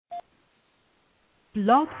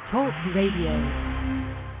Blog Talk Radio.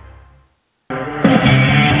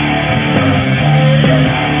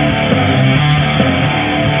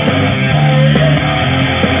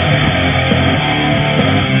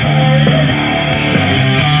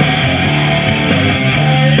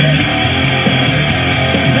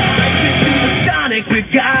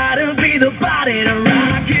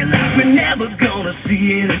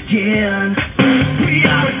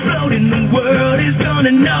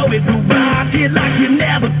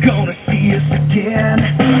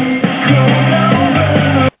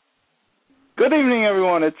 Good evening,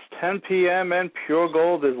 everyone. It's 10 p.m. and Pure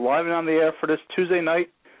Gold is live and on the air for this Tuesday night,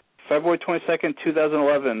 February 22nd,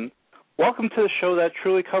 2011. Welcome to the show that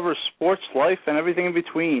truly covers sports, life, and everything in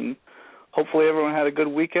between. Hopefully everyone had a good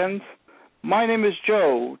weekend. My name is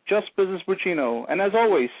Joe, Just Business Buccino, and as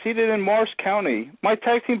always, seated in Morris County, my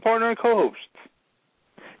tag team partner and co-host,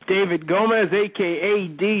 David Gomez, a.k.a.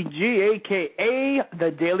 DG, a.k.a.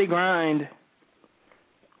 The Daily Grind.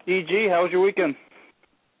 DG, how was your weekend?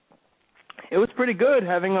 It was pretty good,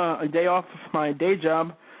 having a day off of my day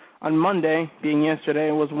job on Monday, being yesterday.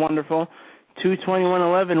 It was wonderful.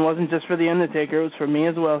 2/21/11 wasn't just for the Undertaker, it was for me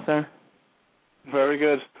as well, sir. Very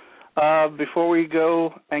good. Before we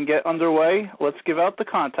go and get underway, let's give out the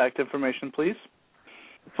contact information, please.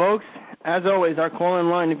 Folks, as always, our call-in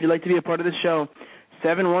line, if you'd like to be a part of the show,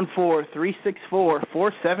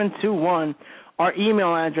 714-364-4721. Our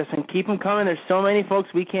email address, and keep them coming. There's so many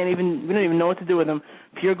folks we don't even know what to do with them.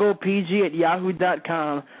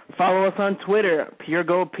 puregoldpg@yahoo.com. Follow us on Twitter,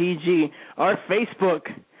 puregoldpg. Our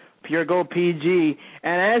Facebook, puregoldpg.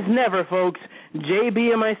 And as never, folks,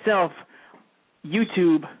 JB and myself,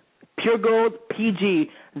 YouTube, puregoldpg.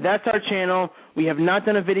 That's our channel. We have not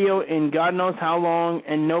done a video in God knows how long,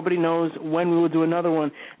 and nobody knows when we will do another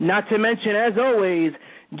one. Not to mention, as always,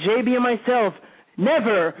 JB and myself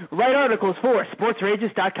never write articles for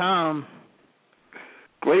sportsrageous.com.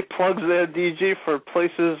 Great plugs there, DG, for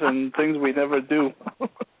places and things we never do.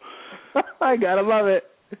 I gotta love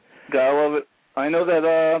it. Gotta love it. I know that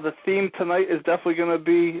the theme tonight is definitely going to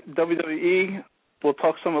be WWE. We'll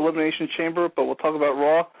talk some Elimination Chamber, but we'll talk about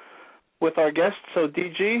Raw with our guests. So,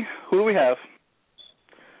 DG, who do we have?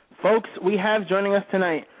 Folks, we have joining us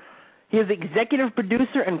tonight. He is executive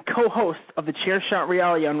producer and co-host of the Chairshot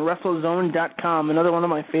Reality on WrestleZone.com, another one of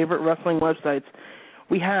my favorite wrestling websites.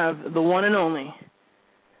 We have the one and only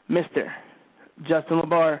Mr. Justin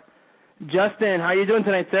LaBar. Justin, how are you doing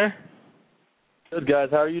tonight, sir? Good,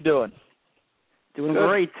 guys. How are you doing? Doing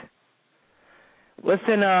great.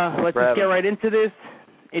 Listen, let's just get right into this.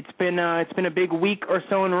 It's been a big week or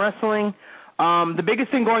so in wrestling. The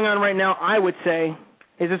biggest thing going on right now, I would say,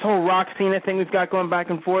 is this whole Rock Cena thing we've got going back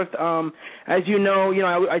and forth. As you know,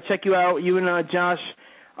 I check you out, you and Josh,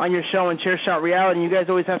 on your show on Chairshot Reality, and you guys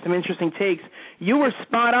always have some interesting takes. You were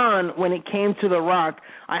spot on when it came to The Rock.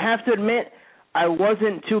 I have to admit, I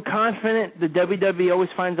wasn't too confident. The WWE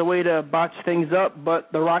always finds a way to botch things up,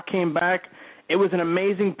 but The Rock came back. It was an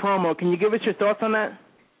amazing promo. Can you give us your thoughts on that?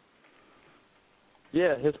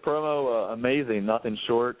 Yeah, his promo, amazing, nothing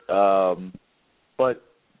short. But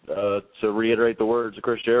to reiterate the words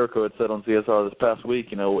Chris Jericho had said on CSR this past week,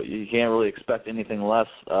 you can't really expect anything less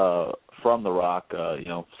from The Rock.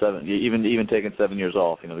 Even taking 7 years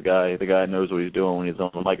off, the guy knows what he's doing when he's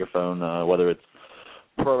on the microphone, whether it's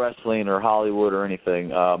pro wrestling or Hollywood or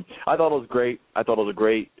anything. I thought it was great.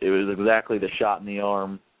 It was exactly the shot in the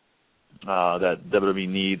arm that WWE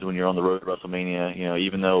needs when you're on the road to WrestleMania.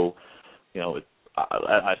 Even though,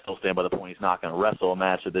 I still stand by the point he's not going to wrestle a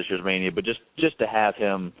match at this year's Mania, but just to have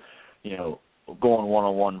him, going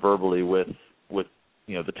one-on-one verbally with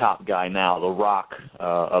the top guy now, The Rock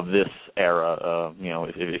of this era,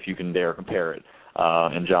 if you can dare compare it,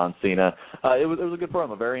 and John Cena. It was a good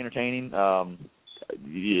promo, very entertaining,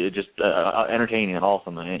 entertaining and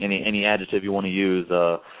awesome. Any adjective you want to use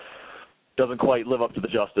doesn't quite live up to the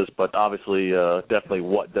justice, but obviously definitely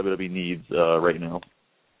what WWE needs right now.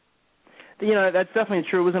 That's definitely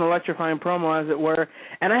true. It was an electrifying promo, as it were.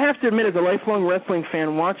 And I have to admit, as a lifelong wrestling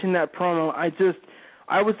fan, watching that promo, I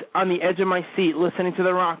was on the edge of my seat listening to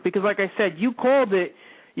The Rock. Because, like I said, you called it.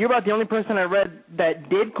 You're about the only person I read that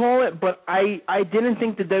did call it, but I didn't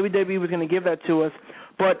think the WWE was going to give that to us.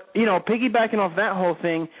 But, piggybacking off that whole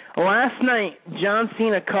thing, last night, John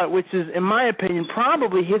Cena cut, which is, in my opinion,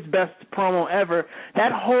 probably his best promo ever.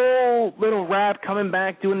 That whole little rap coming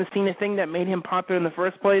back, doing the Cena thing that made him popular in the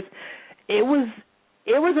first place, it was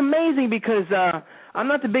amazing because I'm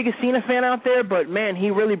not the biggest Cena fan out there, but, man, he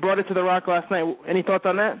really brought it to The Rock last night. Any thoughts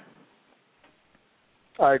on that?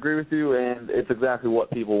 I agree with you, and it's exactly what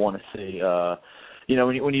people want to see.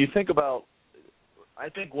 When you think about, I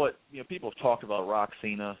think what people have talked about Rock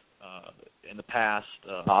Cena in the past,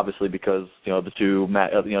 obviously because the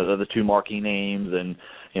two marquee names, and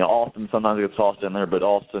Austin sometimes gets tossed in there, but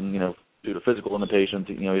Austin due to physical limitations,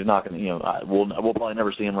 he's not going to we'll probably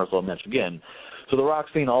never see him wrestle a match again. So the Rock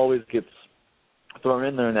Cena always gets thrown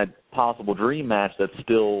in there in that possible dream match that's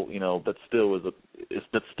still that's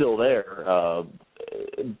still there.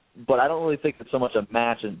 But I don't really think it's so much a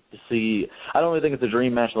match and to see. I don't really think it's a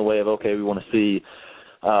dream match in the way of we want to see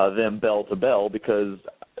them bell to bell, because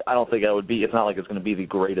I don't think that would be. It's not like it's going to be the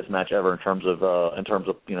greatest match ever in terms of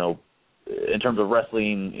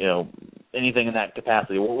wrestling. Anything in that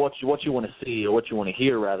capacity. What you want to see, or what you want to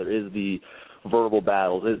hear rather, is the verbal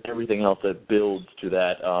battles, is everything else that builds to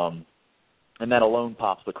that, and that alone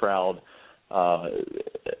pops the crowd. And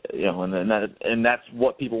that's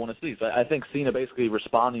what people want to see. So I think Cena basically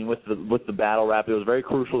responding with the battle rap. It was very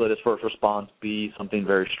crucial that his first response be something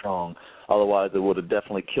very strong. Otherwise, it would have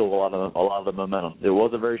definitely killed a lot of the momentum. It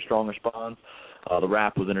was a very strong response. The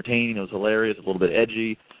rap was entertaining. It was hilarious. A little bit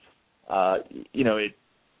edgy. I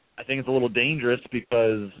think it's a little dangerous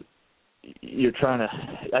because you're trying to.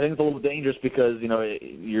 I think it's a little dangerous because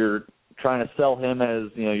you're trying to sell him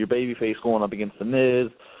as your babyface going up against the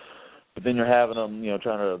Miz. But then you're having them,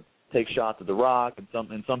 trying to take shots at The Rock, and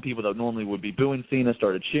some people that normally would be booing Cena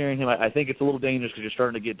started cheering him. I think it's a little dangerous because you're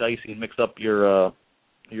starting to get dicey and mix up your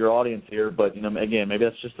audience here. But again, maybe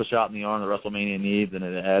that's just the shot in the arm that WrestleMania needs, and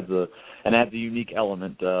it adds a unique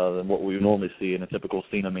element than what we normally see in a typical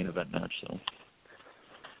Cena main event match. So.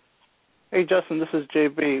 Hey Justin, this is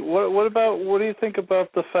JB. What do you think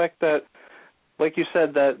about the fact that, like you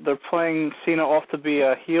said, that they're playing Cena off to be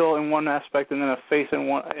a heel in one aspect and then a face in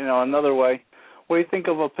one, another way? What do you think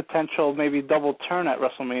of a potential maybe double turn at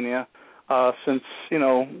WrestleMania? Since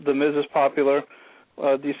the Miz is popular,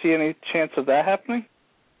 do you see any chance of that happening?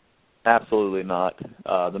 Absolutely not.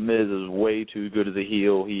 The Miz is way too good as a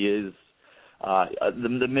heel. He is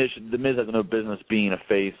the Miz has no business being a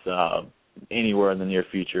face anywhere in the near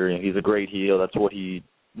future. He's a great heel. That's what he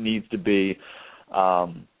needs to be.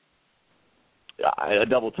 A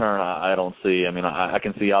double turn, I don't see. I mean, I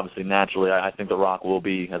can see, obviously, naturally, I think The Rock will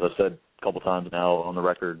be, as I've said a couple times now on the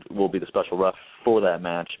record, will be the special ref for that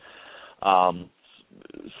match.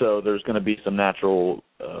 So there's going to be some natural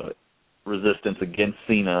resistance against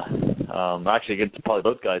Cena, actually against probably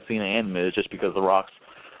both guys, Cena and Miz, just because The Rock's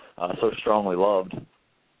so strongly loved.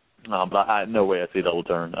 But no way I see a double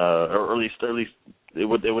turn, or at least it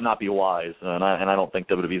would not be wise, and I don't think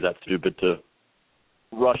WWE's that stupid to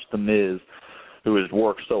rush the Miz, who has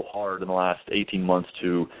worked so hard in the last 18 months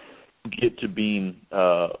to get to being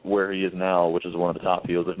where he is now, which is one of the top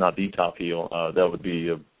heels, if not the top heel. That would be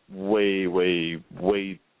a way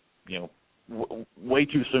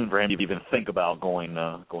too soon for him to even think about going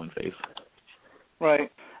face.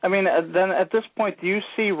 Right. I mean, then at this point, do you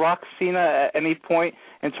see Rock Cena at any point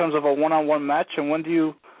in terms of a one-on-one match? And when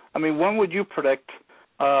would you predict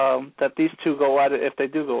that these two go at it, if they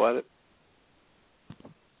do go at it?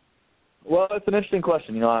 Well, it's an interesting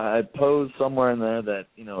question. I posed somewhere in there that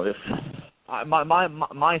if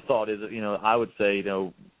my thought is that I would say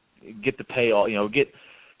get the payoff,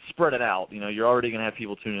 spread it out. You're already going to have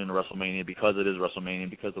people tuning into WrestleMania because it is WrestleMania,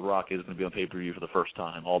 because The Rock is going to be on pay-per-view for the first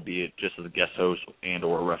time, albeit just as a guest host and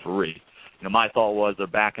or a referee. My thought was they're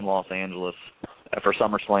back in Los Angeles for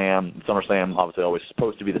SummerSlam. SummerSlam obviously always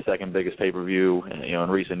supposed to be the second biggest pay-per-view. In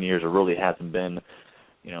recent years, it really hasn't been,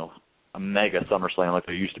 a mega SummerSlam like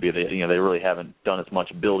there used to be. They really haven't done as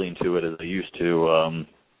much building to it as they used to.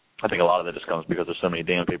 I think a lot of that just comes because there's so many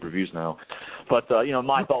damn pay-per-views now. But,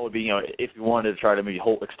 my thought would be, if you wanted to try to maybe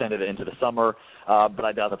extend it into the summer, but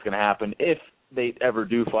I doubt that's going to happen. If they ever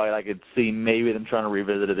do fight, I could see maybe them trying to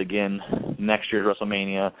revisit it again next year's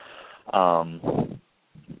WrestleMania.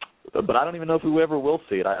 But I don't even know if we ever will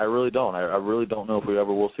see it. I really don't. I really don't know if we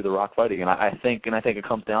ever will see The Rock fight again. I think it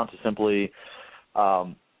comes down to simply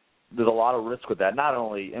there's a lot of risk with that. Not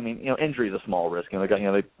only, injury is a small risk. He's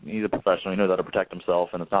a professional. He knows how to protect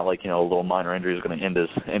himself, and it's not like a little minor injury is going to end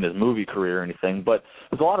his movie career or anything. But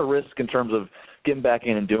there's a lot of risk in terms of getting back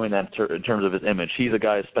in and doing that in terms of his image. He's a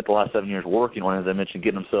guy who spent the last 7 years working on his image and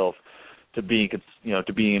getting himself to being,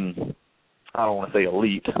 I don't want to say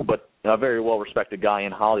elite, but a very well-respected guy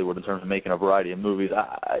in Hollywood in terms of making a variety of movies.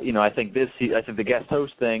 I think the guest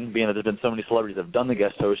host thing, being that there's been so many celebrities that have done the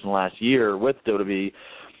guest host in the last year with WWE.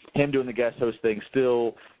 Him doing the guest host thing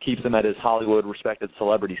still keeps him at his Hollywood respected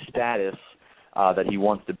celebrity status that he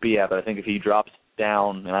wants to be at. But I think if he drops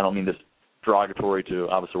down, and I don't mean this derogatory to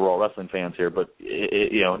obviously we're all wrestling fans here, but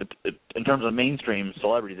in terms of mainstream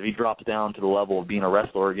celebrities, if he drops down to the level of being a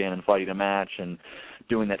wrestler again and fighting a match and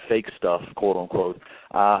doing that fake stuff, quote unquote.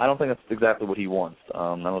 I don't think that's exactly what he wants.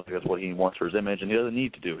 I don't think that's what he wants for his image, and he doesn't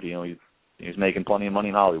need to do it. He's making plenty of money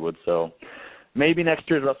in Hollywood, so maybe next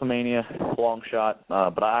year's WrestleMania, long shot.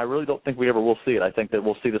 But I really don't think we ever will see it. I think that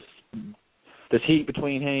we'll see this heat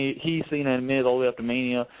between he, Cena, and Miz all the way up to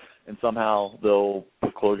Mania, and somehow they'll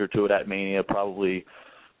put closure to it at Mania. Probably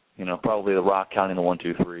The Rock counting the 1,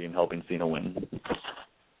 2, 3 and helping Cena win.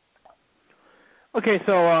 Okay,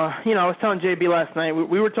 so, I was telling JB last night,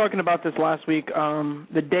 we were talking about this last week,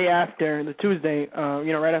 the day after, the Tuesday,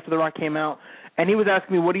 right after The Rock came out, and he was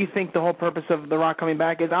asking me, what do you think the whole purpose of The Rock coming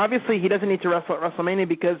back is? Obviously, he doesn't need to wrestle at WrestleMania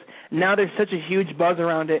because now there's such a huge buzz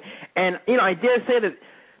around it, and, I dare say that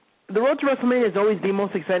the road to WrestleMania is always the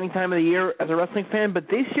most exciting time of the year as a wrestling fan, but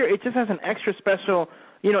this year it just has an extra special,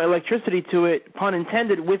 electricity to it, pun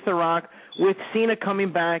intended, with The Rock, with Cena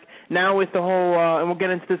coming back, now with the whole, and we'll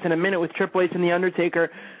get into this in a minute, with Triple H and The Undertaker.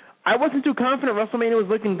 I wasn't too confident WrestleMania was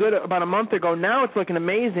looking good about a month ago. Now it's looking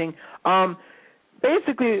amazing.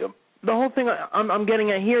 Basically, the whole thing I'm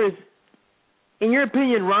getting at here is, in your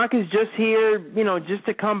opinion, Rock is just here, just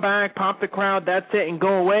to come back, pop the crowd, that's it, and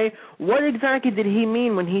go away. What exactly did he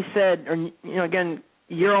mean when he said, or, again,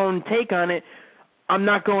 your own take on it, I'm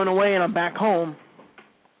not going away and I'm back home?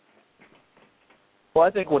 Well, I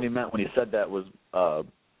think what he meant when he said that was,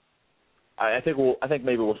 I think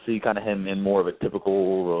maybe we'll see kind of him in more of a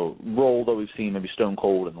typical role that we've seen maybe Stone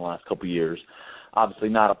Cold in the last couple of years. Obviously,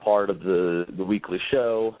 not a part of the weekly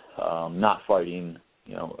show, not fighting,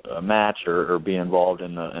 a match or being involved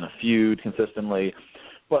in a feud consistently,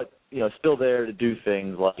 but still there to do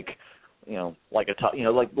things like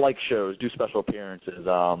shows, do special appearances,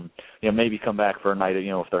 maybe come back for a night,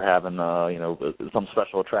 if they're having some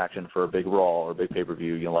special attraction for a big Raw or a big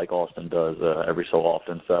pay-per-view, like Austin does every so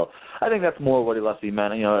often. So I think that's more what he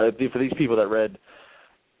meant. For these people that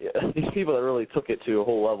really took it to a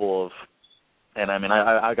whole level of, and I mean,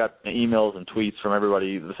 I got emails and tweets from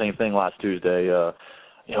everybody the same thing last Tuesday.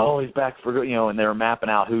 He's back for, and they were mapping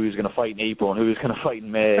out who he's going to fight in April and who he's going to fight in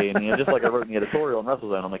May. And, just like I wrote in the editorial in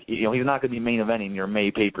WrestleZone, I'm like, he's not going to be main eventing your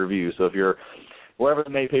May pay-per-view. So if you're, wherever the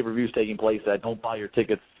May pay-per-view is taking place at, don't buy your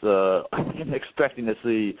tickets expecting to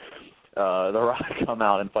see The Rock come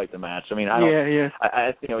out and fight the match. I mean,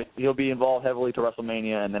 I he'll be involved heavily to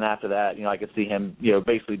WrestleMania, and then after that, I could see him,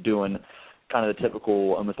 basically doing kind of the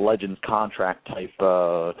typical almost Legends contract type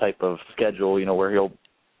of schedule, where he'll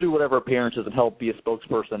do whatever appearances and help be a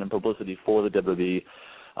spokesperson and publicity for the WWE.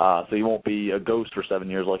 So he won't be a ghost for 7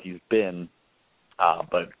 years like he's been,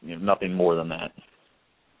 but nothing more than that.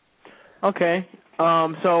 Okay.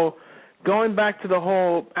 So going back to the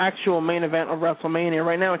whole actual main event of WrestleMania,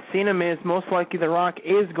 right now it's Cena Miz. Most likely The Rock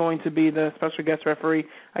is going to be the special guest referee.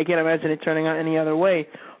 I can't imagine it turning out any other way.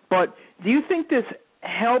 But do you think this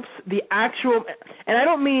helps the actual, and I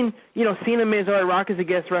don't mean, Cena Miz or Rock is a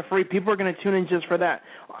guest referee. People are going to tune in just for that.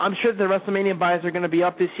 I'm sure the WrestleMania buys are going to be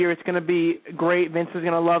up this year. It's going to be great. Vince is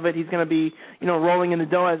going to love it. He's going to be, rolling in the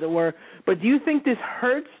dough, as it were. But do you think this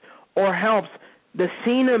hurts or helps the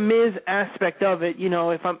Cena Miz aspect of it?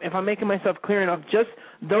 If I'm making myself clear enough, just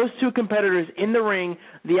those two competitors in the ring,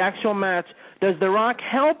 the actual match, does The Rock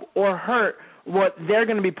help or hurt what they're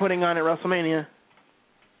going to be putting on at WrestleMania?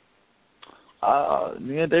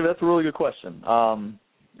 David, that's a really good question.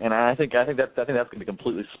 And I think that's going to be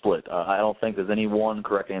completely split. I don't think there's any one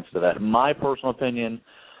correct answer to that. In my personal opinion,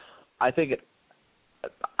 I think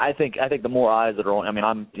the more eyes that are on. I mean,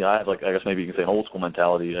 I have, like, I guess maybe you can say an old school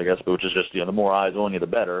mentality, I guess, but which is just the more eyes on you, the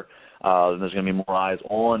better. There's going to be more eyes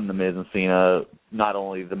on the Miz and Cena. Not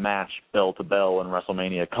only the match bell to bell when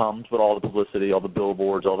WrestleMania comes, but all the publicity, all the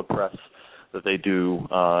billboards, all the press that they do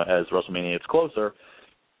as WrestleMania gets closer.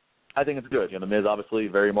 I think it's good. The Miz, obviously,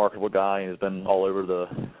 very marketable guy. He's been all over the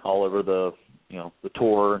the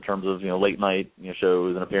tour in terms of late night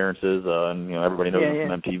shows and appearances, and everybody knows him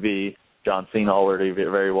from MTV. John Cena already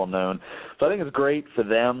very well known. So I think it's great for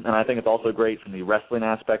them, and I think it's also great from the wrestling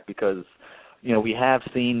aspect because we have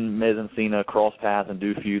seen Miz and Cena cross paths and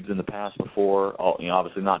do feuds in the past before.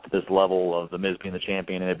 Obviously not to this level of the Miz being the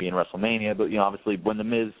champion and it being WrestleMania, but obviously when the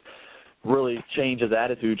Miz really changed his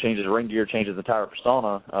attitude, changed his ring gear, changed his entire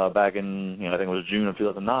persona back in, I think it was June of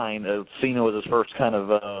 2009. Cena was his first kind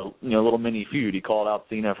of, little mini feud. He called out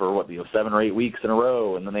Cena for, 7 or 8 weeks in a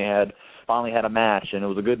row, and then they finally had a match, and it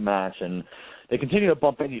was a good match, and they continue to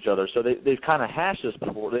bump into each other. So they've kind of hashed this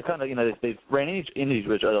before. They kind of, they've ran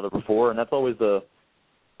into each other before, and that's always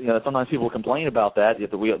sometimes people complain about that.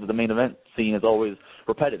 Yet the main event scene is always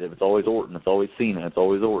repetitive. It's always Orton. It's always Cena. It's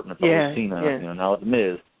always Orton. It's always Cena. Now it's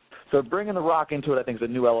Miz. So bringing The Rock into it, I think, is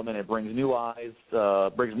a new element. It brings new eyes,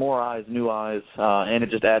 brings more eyes, new eyes, and it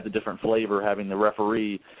just adds a different flavor having the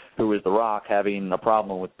referee, who is The Rock, having a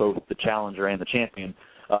problem with both the challenger and the champion.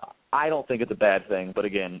 I don't think it's a bad thing, but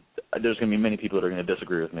again, there's going to be many people that are going to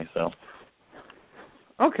disagree with me. So.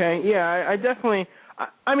 Okay, yeah, I definitely.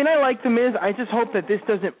 I mean, I like The Miz. I just hope that this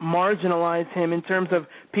doesn't marginalize him in terms of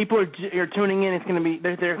people are tuning in. It's going to be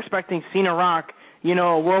they're expecting Cena Rock,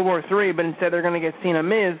 World War III, but instead they're going to get Cena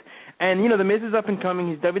Miz. And The Miz is up and coming.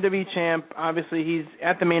 He's WWE champ. Obviously, he's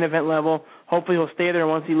at the main event level. Hopefully, he'll stay there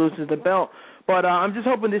once he loses the belt. But I'm just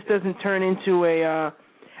hoping this doesn't turn into a.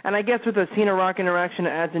 And I guess with the Cena Rock interaction, it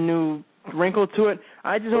adds a new wrinkle to it.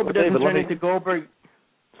 I just hope it doesn't turn into Goldberg.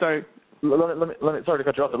 Sorry. Let me, sorry to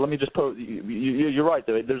cut you off, but let me just pose. You're right.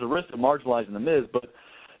 There's a risk of marginalizing The Miz, but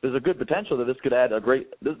there's a good potential that this could add a great.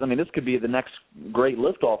 This could be the next great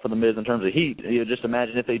liftoff for The Miz in terms of heat. Just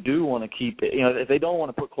imagine if they do want to keep it. If they don't want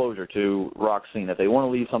to put closure to Rock Cena, if they want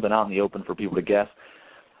to leave something out in the open for people to guess.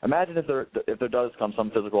 Imagine if there does come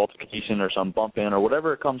some physical altercation or some bump in or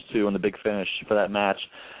whatever it comes to in the big finish for that match,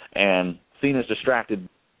 and Cena's distracted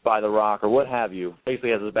by The Rock or what have you.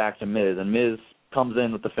 Basically has his back to Miz, and Miz comes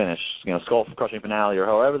in with the finish, skull crushing finale or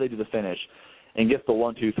however they do the finish, and gets the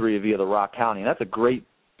 1, 2, 3 via the Rock counting. That's a great,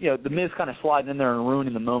 the Miz kind of sliding in there and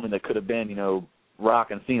ruining the moment that could have been, Rock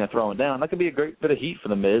and Cena throwing down. That could be a great bit of heat for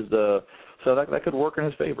the Miz, so that could work in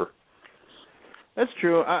his favor. That's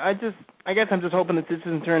true. I guess I'm just hoping that this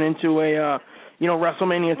doesn't turn into a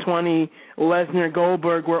WrestleMania 20 Lesnar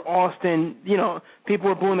Goldberg where Austin, people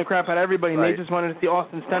were booing the crap out of everybody and they just wanted to see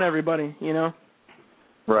Austin stun everybody,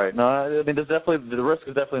 Right. No, I mean, there's definitely the risk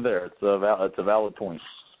is definitely there. It's a valid point.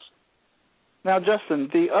 Now, Justin,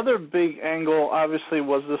 the other big angle obviously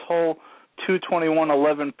was this whole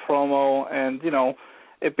 2/21/11 promo, and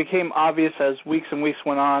it became obvious as weeks and weeks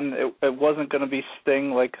went on it wasn't going to be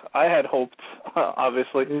Sting like I had hoped,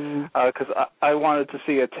 obviously, because I wanted to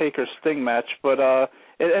see a Taker Sting match, but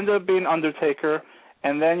it ended up being Undertaker,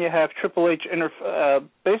 and then you have Triple H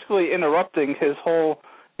basically interrupting his whole.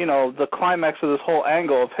 The climax of this whole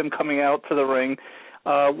angle of him coming out to the ring.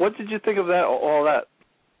 What did you think of that? All that?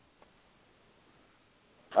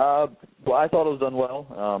 Well, I thought it was done well.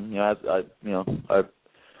 I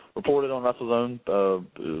reported on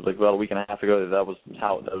WrestleZone like about a week and a half ago that was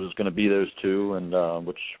how it was going to be those two, and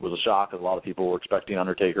which was a shock, as a lot of people were expecting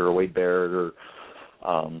Undertaker or Wade Barrett or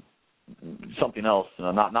something else.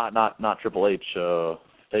 Not Triple H.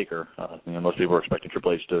 Taker. Most people were expecting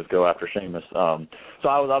Triple H to go after Sheamus. So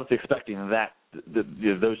I was obviously expecting that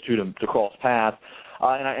those two to cross paths,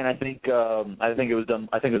 and I think it was done.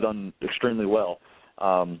 I think it was done extremely well.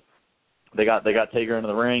 They got Taker into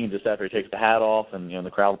the ring, and just after he takes the hat off, and the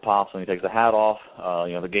crowd pops when he takes the hat off.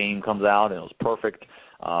 The game comes out, and it was perfect. It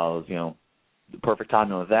was the perfect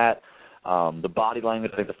timing with that. The body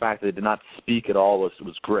language, I think the fact that they did not speak at all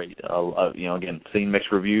was great. Again, seeing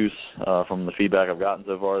mixed reviews from the feedback I've gotten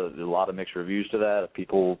so far, there's a lot of mixed reviews to that.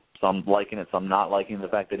 People, some liking it, some not liking the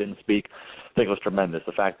fact they didn't speak. I think it was tremendous.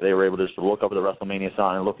 The fact that they were able to just look up at the WrestleMania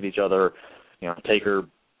sign and look at each other. Taker,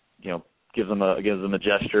 gives them a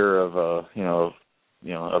gesture of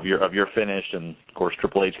your finish, and of course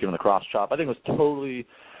Triple H giving the cross chop. I think it was totally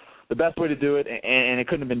the best way to do it, and it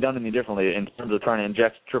couldn't have been done any differently in terms of trying to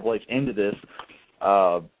inject Triple H into this.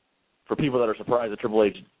 For people that are surprised that Triple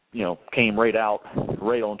H, came right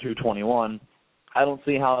on 2/21, I don't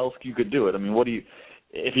see how else you could do it. I mean,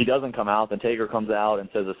 if he doesn't come out, then Taker comes out and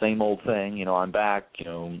says the same old thing, I'm back,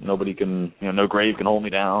 nobody can, no grave can hold me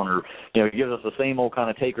down, or, he gives us the same old kind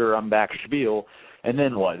of Taker, I'm back spiel. And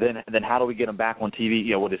then what? Then how do we get him back on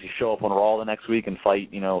TV? What does he show up on Raw the next week and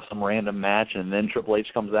fight, some random match, and then Triple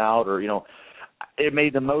H comes out? Or, it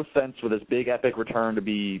made the most sense for this big epic return to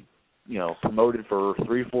be, promoted for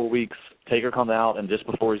 3-4 weeks. Taker comes out, and just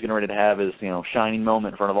before he's getting ready to have his, shining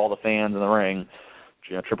moment in front of all the fans in the ring,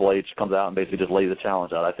 Triple H comes out and basically just lays the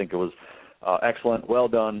challenge out. I think it was excellent, well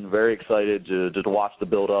done, very excited to watch the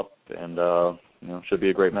build up, and should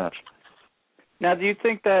be a great match. Now, do you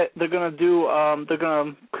think that they're going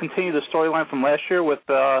to continue the storyline from last year with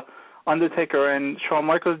Undertaker and Shawn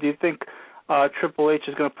Michaels? Do you think Triple H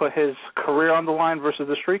is going to put his career on the line versus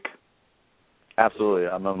the streak? Absolutely.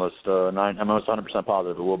 I'm almost 100%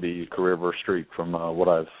 positive it will be career versus streak from what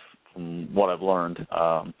I've learned.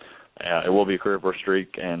 It will be a career versus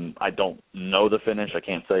streak, and I don't know the finish. I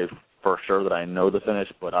can't say for sure that I know the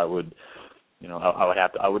finish, but I would, I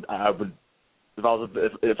would.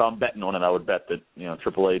 If I'm betting on it, I would bet that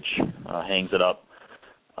Triple H hangs it up.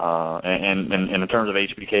 And in terms of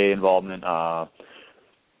HBK involvement, I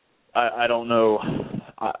don't know.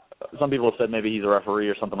 some people have said maybe he's a referee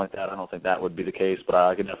or something like that. I don't think that would be the case, but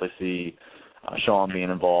I could definitely see Shawn being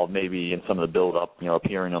involved, maybe in some of the build-up,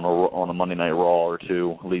 appearing on a Monday Night Raw or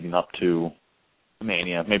two leading up to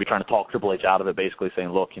Mania, maybe trying to talk Triple H out of it, basically saying,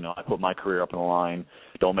 look, I put my career up on the line,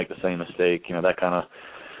 don't make the same mistake, that kind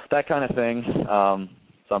of thing.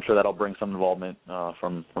 So I'm sure that'll bring some involvement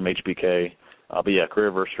from HBK. But yeah,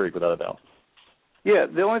 career-verse streak without a doubt. Yeah,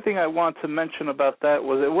 the only thing I want to mention about that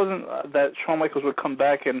was it wasn't that Shawn Michaels would come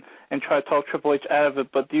back and try to talk Triple H out of it,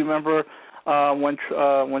 but do you remember when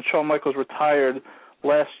Shawn Michaels retired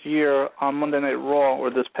last year on Monday Night Raw,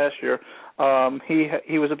 or this past year,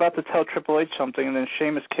 he was about to tell Triple H something, and then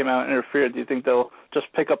Sheamus came out and interfered. Do you think they'll just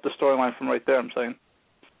pick up the storyline from right there? I'm saying.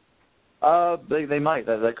 They might.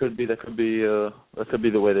 That could be the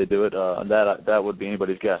way they do it. That would be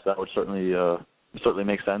anybody's guess. That would certainly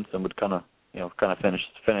make sense and would kind of finish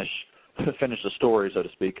the story, so to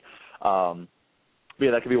speak. But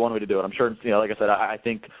yeah, that could be one way to do it. I'm sure, like I said, I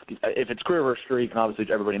think if it's career-verse streak, and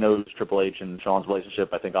obviously everybody knows Triple H and Shawn's relationship,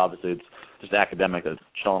 I think obviously it's just academic that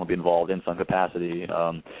Shawn will be involved in some capacity.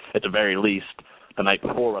 At the very least, the night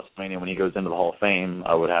before WrestleMania, when he goes into the Hall of Fame,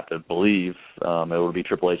 I would have to believe it would be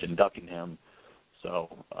Triple H inducting him. So,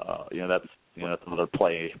 that's another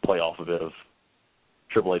play off of it, of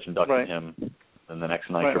Triple H inducting him, and the next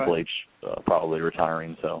night Triple H probably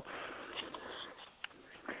retiring. So.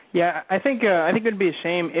 Yeah, I think it'd be a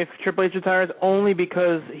shame if Triple H retires, only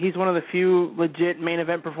because he's one of the few legit main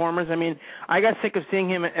event performers. I mean, I got sick of seeing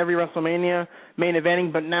him at every WrestleMania main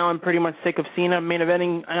eventing, but now I'm pretty much sick of Cena main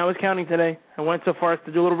eventing. And I was counting today. I went so far as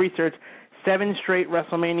to do a little research. 7 straight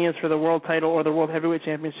WrestleManias for the World title or the World Heavyweight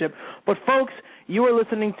Championship. But, folks, you are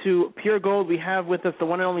listening to Pure Gold. We have with us the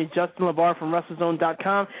one and only Justin LaBar from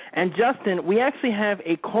WrestleZone.com. And, Justin, we actually have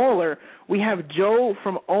a caller. We have Joe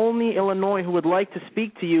from Olney, Illinois, who would like to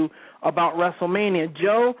speak to you about WrestleMania.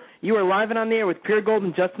 Joe, you are live and on the air with Pure Gold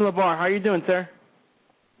and Justin LaBar. How are you doing, sir?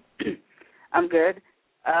 I'm good.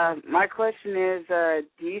 My question is,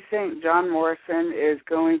 do you think John Morrison is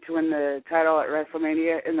going to win the title at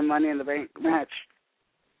WrestleMania in the Money in the Bank match?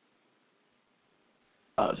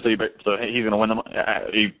 So he's going to win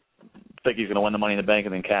you think he's going to win the Money in the Bank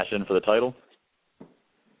and then cash in for the title?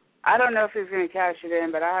 I don't know if he's going to cash it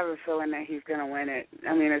in, but I have a feeling that he's going to win it.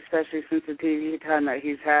 I mean, especially since the TV time that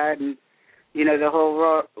he's had, and the whole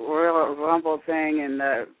Royal Rumble thing, and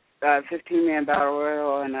the 15-man Battle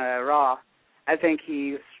Royal and Raw. I think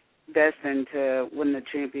he's destined to win the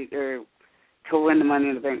to win the Money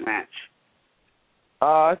in the Bank match.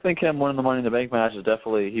 I think him winning the Money in the Bank match he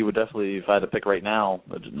would definitely, if I had to pick right now,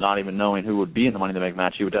 not even knowing who would be in the Money in the Bank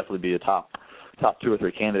match, he would definitely be a top 2 or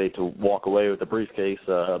 3 candidate to walk away with the briefcase.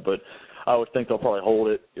 But I would think they'll probably hold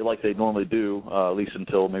it like they normally do, at least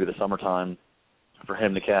until maybe the summertime, for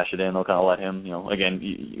him to cash it in. They'll kind of let him,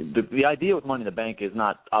 again, the idea with Money in the Bank is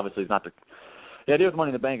the idea with Money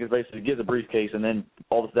in the Bank is basically give the briefcase, and then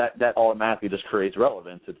all that automatically just creates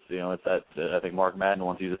relevance. It's it's that I think Mark Madden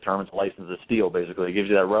once used the term, it's license to steal. Basically, it gives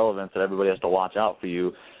you that relevance that everybody has to watch out for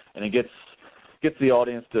you, and it gets the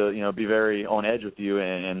audience to be very on edge with you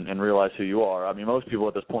and realize who you are. I mean, most people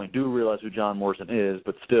at this point do realize who John Morrison is,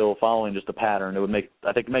 but still following just a pattern,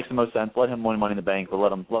 it makes the most sense. Let him win Money in the Bank, but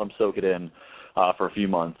let him soak it in for a few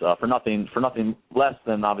months. For nothing less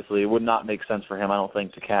than, obviously, it would not make sense for him, I don't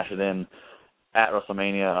think, to cash it in at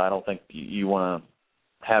WrestleMania. I don't think you want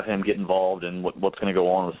to have him get involved in what's going to go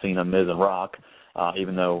on with Cena, Miz, and Rock,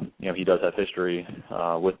 even though he does have history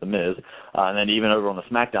with the Miz. And then even over on the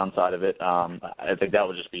SmackDown side of it, I think that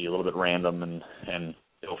would just be a little bit random and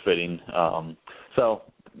ill-fitting. So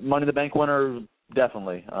Money in the Bank winner,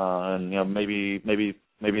 definitely, and maybe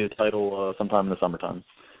the title sometime in the summertime.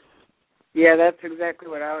 Yeah, that's exactly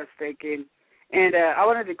what I was thinking. And I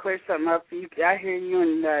wanted to clear something up for you. I hear you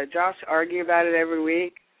and Josh argue about it every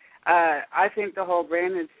week. I think the whole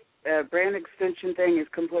brand extension thing is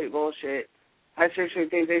complete bullshit. I seriously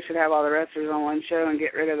think they should have all the wrestlers on one show and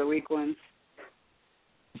get rid of the weak ones.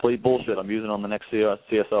 Complete bullshit. I'm using it on the next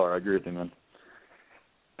CSR. I agree with you, man.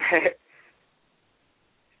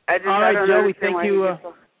 All right, Joey, thank you.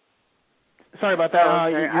 Sorry about that.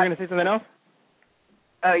 You're going to say something else?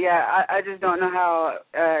 Oh, yeah. I just don't know how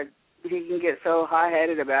he can get so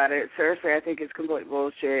high-headed about it. Seriously, I think it's complete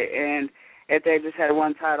bullshit. And if they just had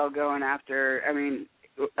one title going after,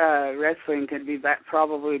 wrestling could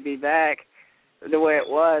probably be back the way it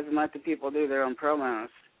was and let the people do their own promos.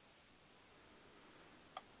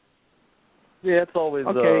 Yeah, it's always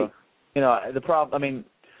okay. The problem.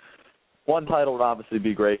 One title would obviously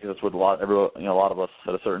be great because that's what a lot of us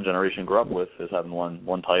at a certain generation grew up with, is having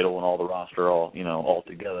one title and all the roster all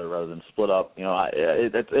together rather than split up.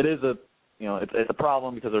 It is a it's a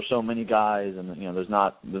problem because there's so many guys, and there's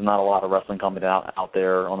not a lot of wrestling coming out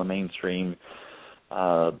there on the mainstream.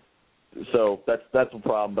 So that's a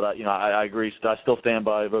problem. But I agree. I still stand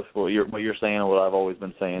by both what you're saying and what I've always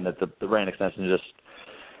been saying, that the brand extension just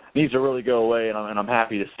needs to really go away. And I'm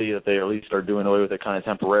happy to see that they at least are doing away with it kind of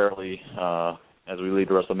temporarily as we lead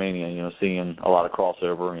to WrestleMania. Seeing a lot of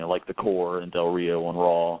crossover, like the Core and Del Rio on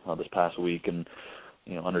Raw this past week, and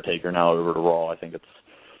Undertaker now over to Raw. I think it's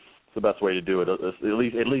the best way to do it.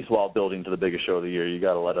 At least while building to the biggest show of the year, you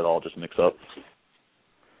got to let it all just mix up.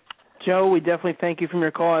 Joe, we definitely thank you for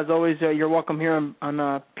your call. As always, you're welcome here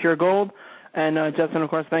on Pure Gold. And Justin, of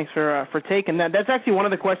course, thanks for taking that. That's actually one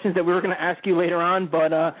of the questions that we were going to ask you later on,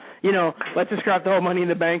 but let's just scrap the whole Money in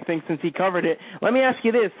the Bank thing since he covered it. Let me ask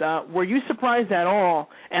you this: were you surprised at all?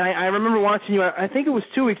 And I remember watching you. I think it was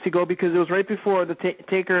 2 weeks ago because it was right before the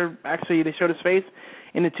Taker. Actually, they showed his face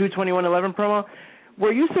in the 2/21/11 promo.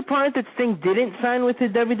 Were you surprised that Sting didn't sign with the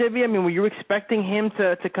WWE? I mean, were you expecting him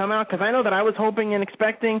to come out? Because I know that I was hoping and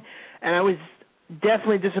expecting, and I was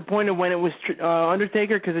definitely disappointed when it was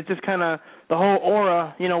Undertaker, because it just kind of, the whole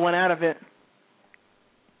aura, went out of it.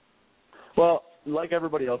 Well, like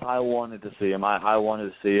everybody else, I wanted to see him. I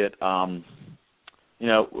wanted to see it.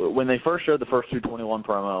 When they first showed the first 2/21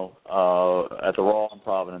 promo at the Raw in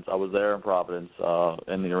Providence, I was there in Providence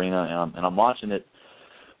in the arena, and I'm watching it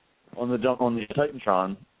on the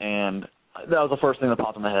Titantron, and that was the first thing that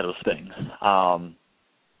popped in my head was Sting.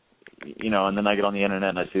 And then I get on the internet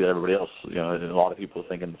and I see that everybody else, a lot of people are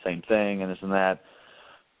thinking the same thing and this and that.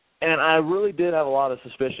 And I really did have a lot of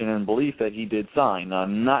suspicion and belief that he did sign,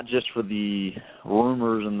 not just for the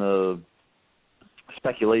rumors and the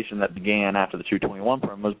speculation that began after the 2/21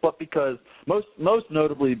 promos, but because most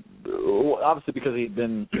notably, obviously because he'd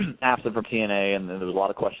been absent from TNA, and there was a lot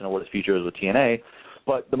of question of what his future is with TNA.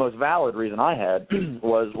 But the most valid reason I had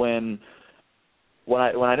was when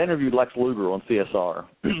I'd interviewed Lex Luger on CSR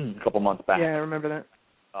a couple months back. Yeah, I remember that.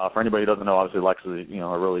 For anybody who doesn't know, obviously Lex is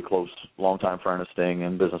a really close, longtime friend of Sting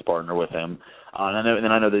and business partner with him.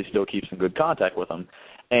 And I know that he still keeps in good contact with him.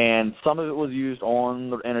 And some of it was used on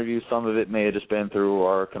the interview. Some of it may have just been through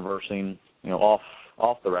our conversing, off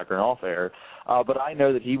the record and off air. But I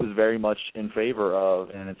know that he was very much in favor of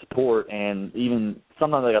and in support. And even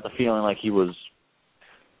sometimes I got the feeling like he was,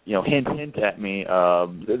 hint at me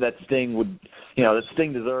that Sting would, that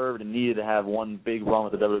Sting deserved and needed to have one big run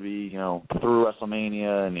with the WWE, through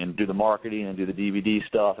WrestleMania and do the marketing and do the DVD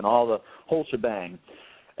stuff and all the whole shebang.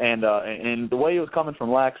 And the way it was coming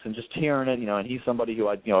from Lex and just hearing it, and he's somebody who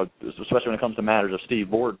especially when it comes to matters of Steve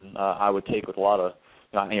Borden, I would take with a lot of,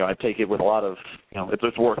 I'd take it with a lot of,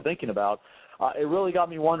 it's worth thinking about. It really got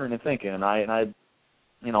me wondering and thinking, and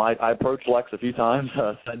I approached Lex a few times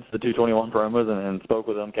since the 2/21 promos and spoke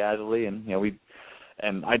with him casually, and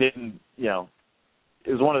I didn't,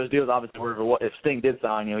 it was one of those deals obviously where if Sting did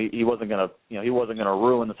sign, he wasn't gonna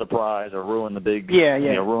ruin the surprise or ruin the big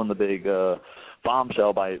ruin the big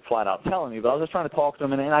bombshell by flat out telling me. But I was just trying to talk to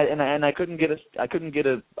him, and I couldn't get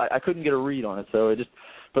a read on it. So it just,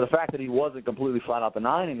 for the fact that he wasn't completely flat out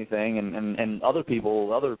denying anything, and other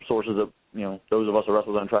sources of those of us who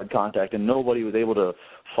wrestlers tried contact, and nobody was able to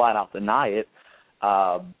flat out deny it.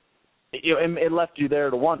 It left you there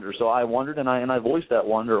to wonder. So I wondered, and I voiced that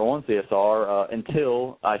wonder on CSR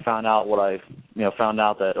until I found out found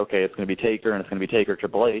out that okay, it's going to be Taker, and it's going to be Taker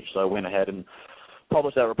Triple H. So I went ahead and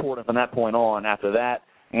published that report, and from that point on, after that,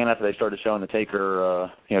 and after they started showing the Taker,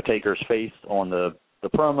 Taker's face on the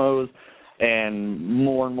promos, and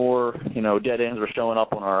more, dead ends were showing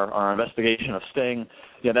up on our investigation of Sting.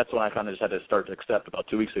 That's when I kind of just had to start to accept about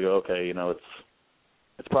 2 weeks ago. Okay,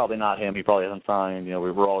 it's probably not him. He probably hasn't signed. We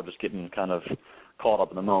were all just getting kind of caught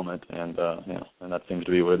up in the moment, and and that seems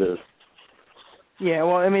to be what it is. Yeah,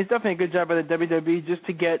 well, I mean, it's definitely a good job by the WWE just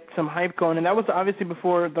to get some hype going, and that was obviously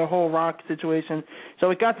before the whole Rock situation.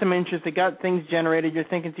 So it got some interest. It got things generated. You're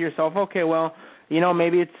thinking to yourself, okay, well,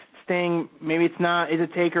 maybe it's Sting, maybe it's not. Is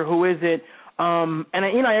it Taker? Who is it?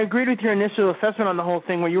 And I agreed with your initial assessment on the whole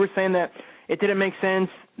thing, where you were saying that it didn't make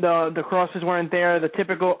sense. The crosses weren't there. The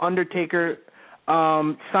typical Undertaker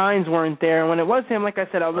signs weren't there. And when it was him, like I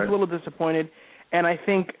said, I was a little disappointed. And I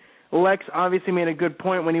think Lex obviously made a good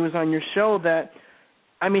point when he was on your show that,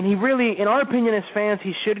 I mean, he really, in our opinion as fans,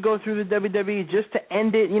 he should go through the WWE just to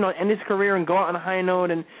end it, end his career and go out on a high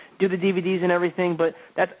note and do the DVDs and everything. But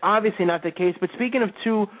that's obviously not the case. But speaking of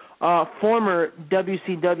two former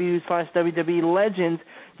WCW/WWE legends,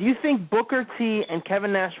 do you think Booker T and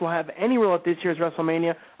Kevin Nash will have any role at this year's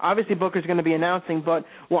WrestleMania? Obviously, Booker's going to be announcing, but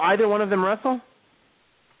will either one of them wrestle?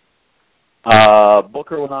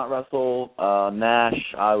 Booker will not wrestle.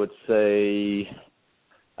 Nash, I would say,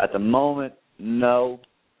 At the moment, no.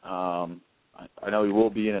 I know he will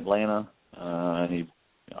be in Atlanta, and he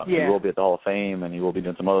will be at the Hall of Fame, and he will be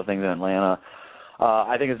doing some other things in Atlanta.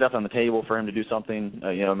 I think it's definitely on the table for him to do something,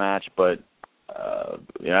 match, but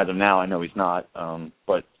as of now, I know he's not.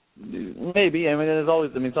 But maybe. I mean, there's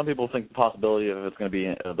always. I mean, some people think the possibility of it's going to be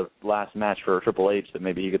the last match for Triple H, that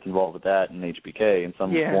maybe he gets involved with that in HBK in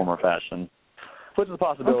some form or fashion. Which is a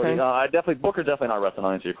possibility. Okay. Booker definitely not wrestling.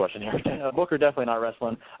 I'll answer your question here. Booker definitely not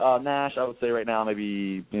wrestling. Nash, I would say right now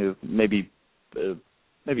maybe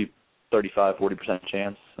 35-40%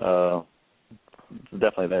 chance.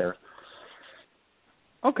 Definitely there.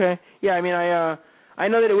 Okay. Yeah, I mean, I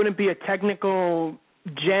know that it wouldn't be a technical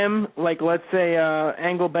gem like, let's say,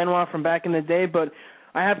 Angle Benoit from back in the day, but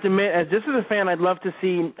I have to admit, as just as a fan, I'd love to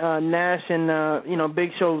see Nash and Big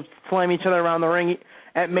Show slam each other around the ring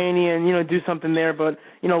at Mania and do something there. But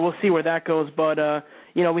we'll see where that goes. But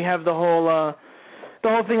we have the whole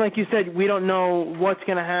thing, like you said. We don't know what's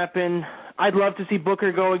going to happen. I'd love to see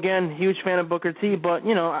Booker go again. Huge fan of Booker T. But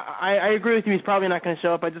I agree with you. He's probably not going to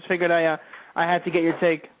show up. I just figured I had to get your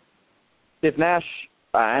take. If Nash,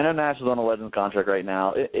 I know Nash is on a Legends contract right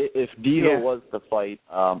now. If Diesel was to fight,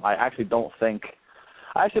 I actually don't think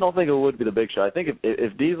it would be the Big Show. I think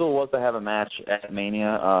if Diesel was to have a match at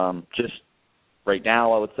Mania, just right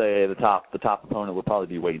now, I would say the top opponent would probably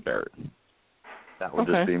be Wade Barrett. That would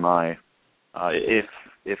just be my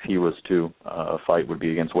if he was to fight, would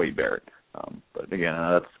be against Wade Barrett. But again,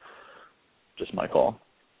 that's just my call.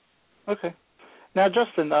 Okay. Now,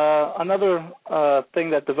 Justin, another thing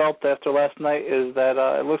that developed after last night is that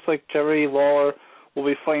it looks like Jerry Lawler will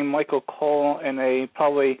be fighting Michael Cole in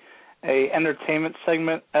probably a entertainment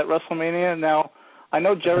segment at WrestleMania. Now, I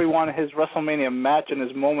know Jerry wanted his WrestleMania match in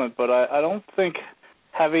his moment, but I don't think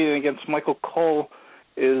having it against Michael Cole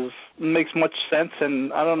makes much sense,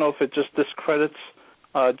 and I don't know if it just discredits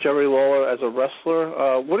Jerry Lawler as a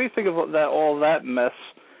wrestler. What do you think of all that mess?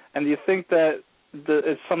 And do you think that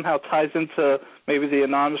it somehow ties into maybe the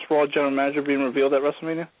anonymous Raw general manager being revealed at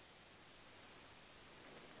WrestleMania?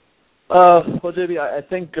 Well, JB, I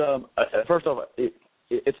think first off,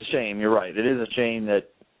 it's a shame. You're right. It is a shame that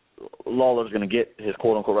Lawler's going to get his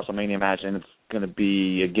quote-unquote WrestleMania match, and it's going to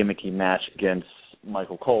be a gimmicky match against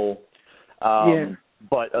Michael Cole.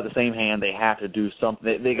 But at the same hand, they have to do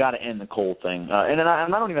something. They got to end the Cole thing. And I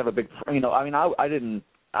don't even have a big, I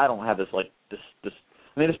don't have this.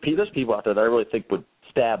 I mean, there's people out there that I really think would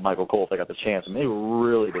stab Michael Cole if they got the chance, and they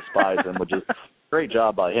really despise him, which is great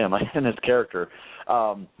job by him and his character.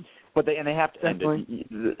 But they have to end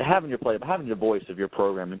it. Having your voice of your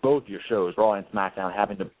program in both your shows, Raw and SmackDown,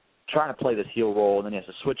 trying to play this heel role, and then he has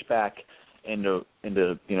to switch back into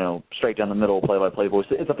straight down the middle play-by-play voice.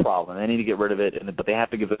 It's a problem. They need to get rid of it, but they have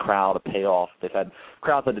to give the crowd a payoff.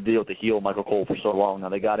 Crowds had to deal with the heel Michael Cole for so long. Now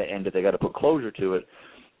they got to end it. They got to put closure to it.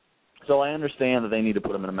 So I understand that they need to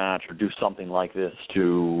put him in a match or do something like this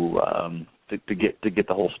to get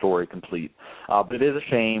the whole story complete. But it is a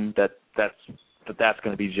shame that's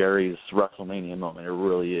going to be Jerry's WrestleMania moment. It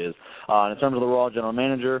really is. In terms of the Raw general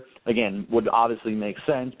manager, again, would obviously make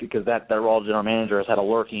sense because that Raw general manager has had a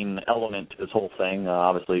lurking element to this whole thing.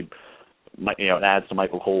 Obviously, it adds to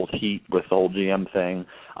Michael Cole's heat with the whole GM thing.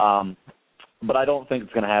 But I don't think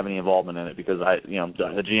it's going to have any involvement in it because the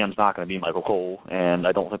GM's not going to be Michael Cole, and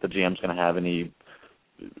I don't think the GM's going to have any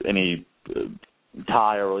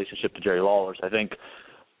tie or relationship to Jerry Lawler. So I think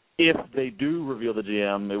if they do reveal the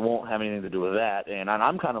GM, it won't have anything to do with that. And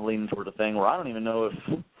I'm kind of leaning toward the thing where I don't even know if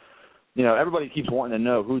everybody keeps wanting to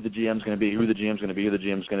know who the GM's going to be, who the GM's going to be, who the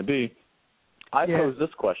GM's going to be. I pose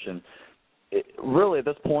this question. Really, at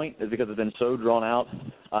this point, is because it's been so drawn out.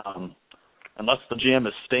 Unless the GM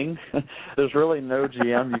is Sting, there's really no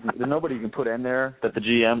GM. There's nobody you can put in there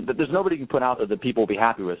there's nobody you can put out there that people will be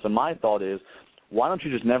happy with. So my thought is, why don't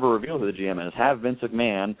you just never reveal who the GM is? Have Vince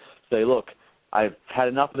McMahon say, look, I've had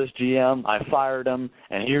enough of this GM. I fired him,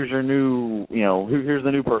 and here's your new, here's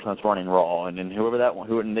the new person that's running Raw, and whoever that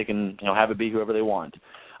one, and they can, have it be whoever they want.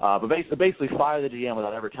 But basically fire the GM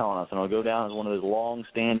without ever telling us, and it'll go down as one of those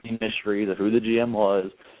long-standing mysteries of who the GM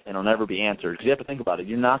was, and it'll never be answered. Because you have to think about it.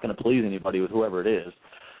 You're not going to please anybody with whoever it is.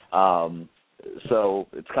 So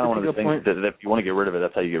it's kind of one of those things that if you want to get rid of it,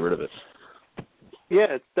 that's how you get rid of it. Yeah,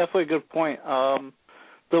 it's definitely a good point.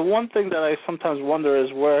 The one thing that I sometimes wonder is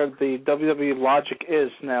where the WWE logic is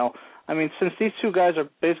now. I mean, since these two guys are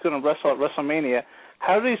basically going to wrestle at WrestleMania,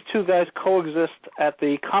 how do these two guys coexist at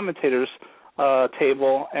the commentators'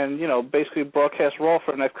 table and, basically broadcast Raw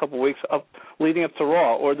for the next couple of weeks leading up to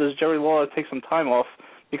Raw? Or does Jerry Lawler take some time off?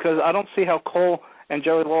 Because I don't see how Cole and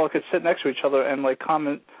Jerry Lawler could sit next to each other and,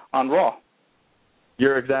 comment on Raw.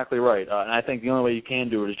 You're exactly right, and I think the only way you can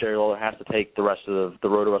do it is Jerry Lawler has to take the rest of the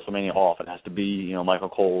road to WrestleMania off. It has to be Michael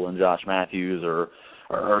Cole and Josh Matthews or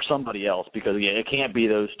somebody else, because it can't be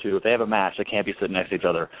those two. If they have a match, they can't be sitting next to each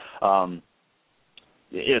other.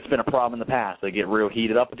 It's been a problem in the past. They get real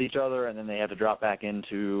heated up with each other, and then they have to drop back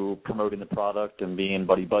into promoting the product and being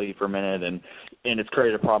buddy-buddy for a minute, and it's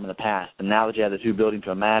created a problem in the past. And now that you have the two building to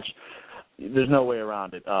a match, there's no way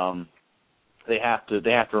around it. They have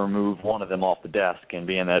to remove one of them off the desk, and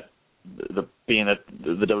being that the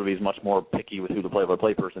WWE is much more picky with who the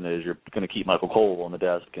play-by-play person is, you're going to keep Michael Cole on the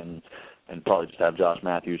desk and probably just have Josh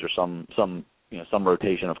Matthews or some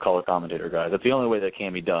rotation of color commentator guys. That's the only way that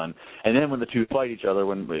can be done. And then when the two fight each other,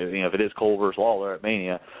 when if it is Cole versus Lawler at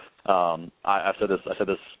Mania, I said this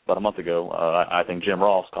about a month ago. I think Jim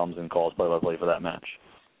Ross comes and calls play-by-play for that match.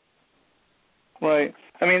 Right.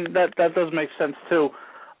 I mean, that does make sense too.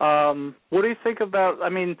 What do you think about? I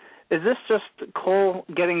mean, is this just Cole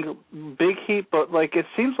getting big heat? But it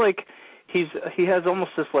seems like he has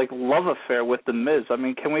almost this love affair with the Miz. I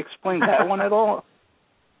mean, can we explain that one at all?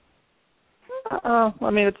 I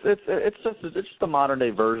mean, it's just a modern day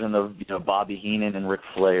version of Bobby Heenan and Ric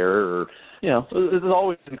Flair, or it's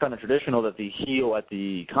always been kind of traditional that the heel at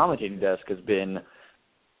the commentating desk has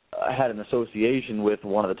had an association with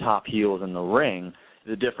one of the top heels in the ring.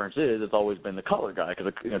 The difference is it's always been the color guy,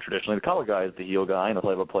 because traditionally the color guy is the heel guy and the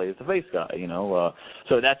play-by-play is the face guy.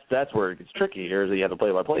 So that's where it gets tricky here. Is that you have the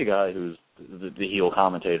play-by-play guy who's the heel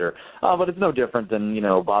commentator, but it's no different than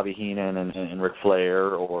Bobby Heenan and Ric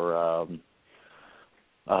Flair, or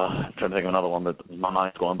I'm trying to think of another one, but my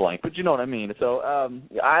mind's going blank. But you know what I mean. So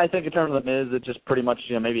I think in terms of the Miz, it's just pretty much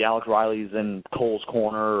maybe Alex Riley's in Cole's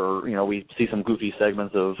corner, or we see some goofy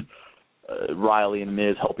segments of Riley and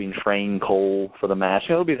Miz helping train Cole for the match.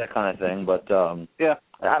 It'll be that kind of thing. But yeah,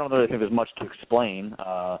 I don't really think there's much to explain.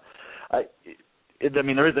 I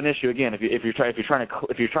mean, there is an issue again. If you're trying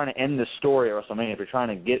to end this story or something, if you're trying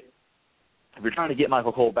to get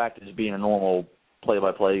Michael Cole back to just being a normal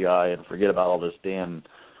play-by-play guy and forget about all this damn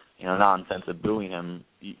nonsense of booing him,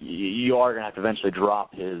 you are going to have to eventually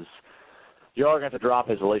drop his. You are going to have to drop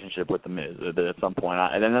his relationship with the Miz at some point,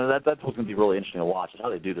 and then that's what's going to be really interesting to watch. Is how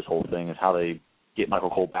they do this whole thing, is how they get Michael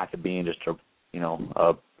Cole back to being just a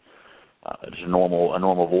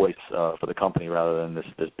normal voice for the company rather than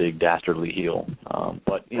this big dastardly heel.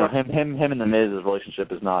 But him and the Miz's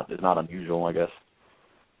relationship is not unusual, I guess.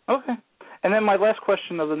 Okay, and then my last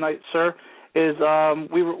question of the night, sir, is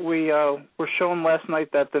we were shown last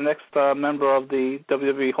night that the next member of the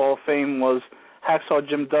WWE Hall of Fame was Hacksaw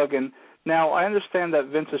Jim Duggan. Now, I understand that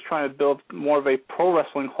Vince is trying to build more of a pro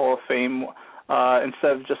wrestling Hall of Fame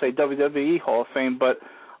instead of just a WWE Hall of Fame, but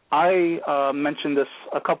I mentioned this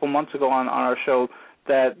a couple months ago on our show,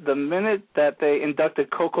 that the minute that they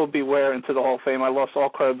inducted Coco Beware into the Hall of Fame, I lost all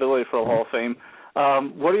credibility for the Hall of Fame.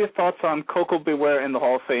 What are your thoughts on Coco Beware in the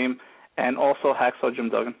Hall of Fame and also Hacksaw Jim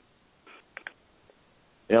Duggan?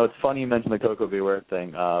 It's funny you mentioned the Coco Beware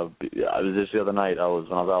thing. Just the other night, when I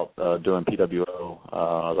was out doing PWO,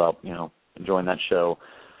 I was out, enjoying that show.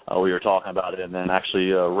 We were talking about it, and then actually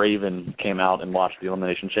Raven came out and watched the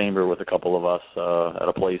Elimination Chamber with a couple of us at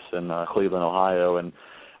a place in Cleveland, Ohio, and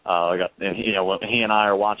he and I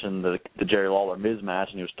are watching the Jerry Lawler Miz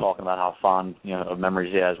match, and he was talking about how fond of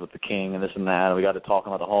memories he has with the King and this and that, and we got to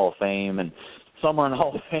talking about the Hall of Fame, and somewhere in the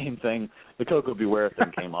Hall of Fame thing, the Coco Beware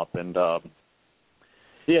thing came up, and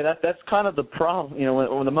yeah, that's kind of the problem.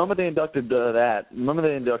 When the moment they inducted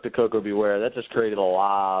Coco Beware, that just created a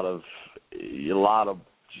lot of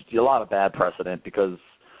bad precedent, because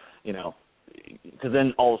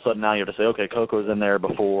then all of a sudden now you have to say, okay, Coco's in there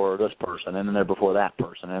before this person and in there before that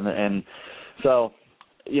person, and so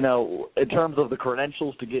in terms of the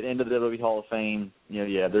credentials to get into the WWE Hall of Fame,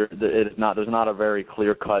 there's not a very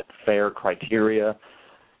clear-cut, fair criteria.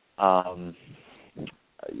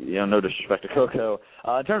 No disrespect to Coco.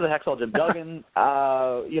 In terms of Hacksaw Jim Duggan,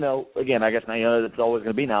 again, I guess now it's always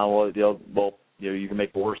going to be now. Well, you can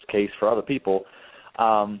make the worst case for other people.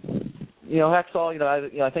 Hacksaw,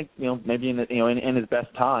 I think maybe in his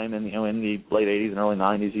best time, and in the late '80s and early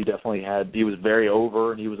 '90s, he was very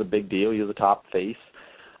over, and he was a big deal. He was a top face.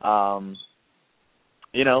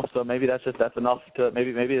 So maybe that's enough to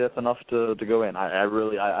go in. I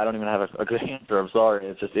don't even have a good answer. I'm sorry.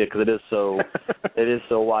 It's just because it is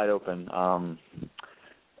so wide open.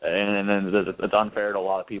 And then it's unfair to a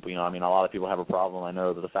lot of people. A lot of people have a problem. I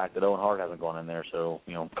know that the fact that Owen Hart hasn't gone in there. So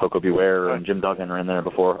Coco Beware and Jim Duggan are in there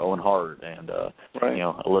before Owen Hart, and a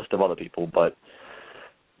list of other people. But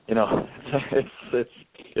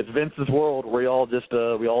it's Vince's world. We all just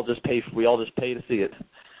pay to see it.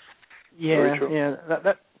 Yeah, yeah.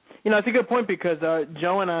 It's a good point because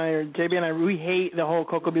Joe and I, or JB and I, we hate the whole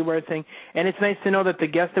Coco Beware thing, and it's nice to know that the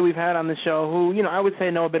guests that we've had on the show, who I would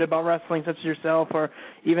say know a bit about wrestling, such as yourself, or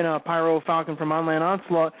even Pyro Falcon from Online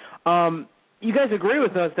Onslaught, you guys agree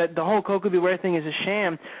with us that the whole Coco Beware thing is a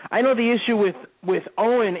sham. I know the issue with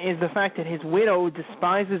Owen is the fact that his widow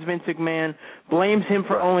despises Vince McMahon, blames him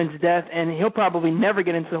for Owen's death, and he'll probably never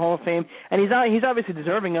get into the Hall of Fame. And he's obviously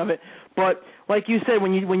deserving of it. But like you said,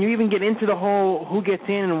 when you even get into the whole who gets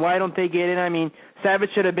in and why don't they get in, I mean,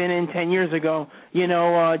 Savage should have been in 10 years ago.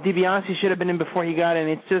 DiBiase should have been in before he got in.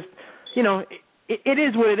 It's just, it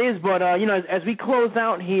is what it is. But as we close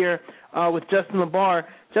out here with Justin LaBar.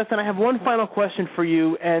 Justin, I have one final question for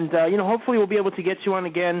you, and hopefully we'll be able to get you on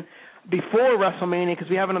again before WrestleMania because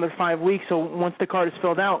we have another 5 weeks. So once the card is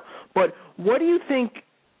filled out, but what do you think?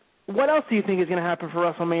 What else do you think is going to happen for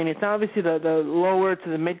WrestleMania? It's obviously the lower to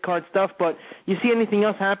the mid card stuff, but you see anything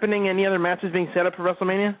else happening? Any other matches being set up for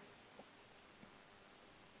WrestleMania?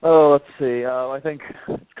 Oh, let's see. I think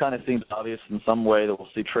it kind of seems obvious in some way that we'll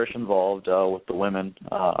see Trish involved with the women.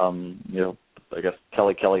 I guess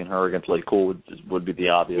Kelly and her against Lady Cool would be the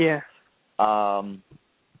obvious. Yeah.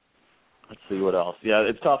 Let's see what else. Yeah,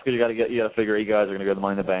 it's tough because you got to figure 8 guys are going to go to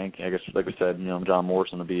Money in the Bank. I guess, like we said, John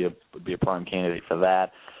Morrison would be a prime candidate for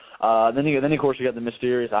that. Then of course you got the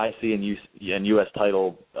mysterious IC and US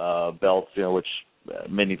title belts, which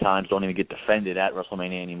many times don't even get defended at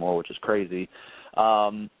WrestleMania anymore, which is crazy.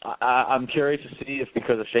 I'm curious to see if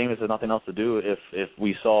because of Sheamus has nothing else to do, if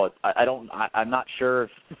we saw it. I'm not sure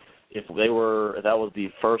if that was the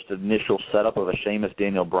first initial setup of a Sheamus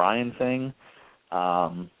Daniel Bryan thing,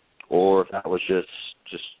 or if that was just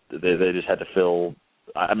they just had to fill.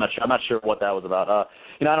 I'm not sure what that was about. I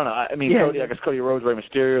don't know. I mean, Cody. I guess Cody Rhodes, Rey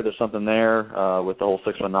Mysterio. There's something there with the whole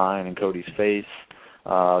 619 and Cody's face.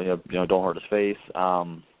 Don't hurt his face.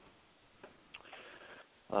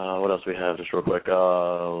 What else we have? Just real quick.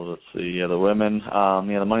 Let's see. The women.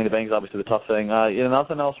 The Money in the Bank is obviously the tough thing.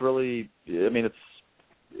 Nothing else really. I mean,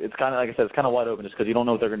 it's kind of like I said. It's kind of wide open just because you don't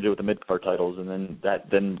know what they're going to do with the mid card titles, and then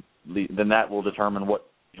that will determine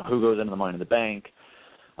who goes into the Money in the Bank.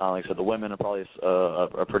 Like I said, the women are probably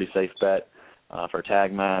a pretty safe bet for a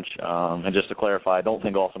tag match. And just to clarify, I don't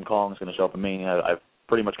think Awesome Kong is going to show up in Mania. I've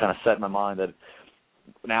pretty much kind of set in my mind that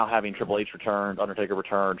now having Triple H returned, Undertaker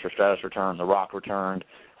returned, Trish Stratus returned, The Rock returned,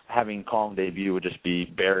 having Kong debut would just be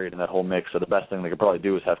buried in that whole mix. So the best thing they could probably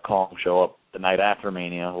do is have Kong show up the night after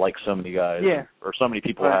Mania, like so many guys or so many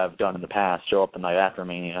people have done in the past, show up the night after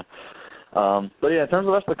Mania. But yeah, in terms of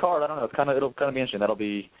the rest of the card, I don't know. It'll kind of be interesting. That'll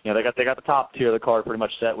be, they got the top tier of the card pretty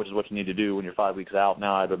much set, which is what you need to do when you're 5 weeks out.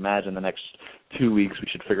 Now I'd imagine the next 2 weeks we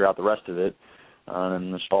should figure out the rest of it,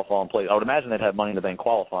 and this all fall in place. I would imagine they'd have Money in the Bank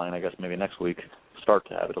qualifying. I guess maybe next week, start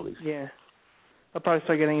to have it at least. Yeah, I'll probably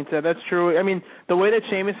start getting into that. That's true. I mean, the way that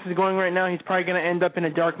Sheamus is going right now, he's probably going to end up in a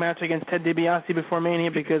dark match against Ted DiBiase before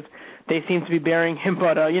Mania because they seem to be burying him.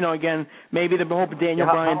 But again, maybe the whole Daniel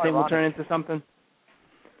Bryan thing will turn into something.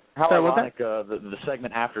 How ironic, the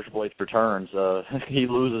segment after Triple H returns, he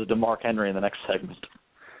loses to Mark Henry in the next segment.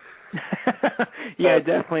 Yeah,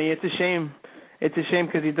 definitely. It's a shame. It's a shame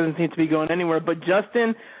because he doesn't seem to be going anywhere. But,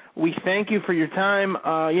 Justin, we thank you for your time.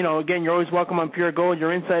 Again, you're always welcome on Pure Gold.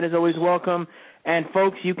 Your insight is always welcome. And,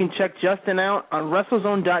 folks, you can check Justin out on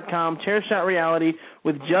WrestleZone.com, Chairshot Reality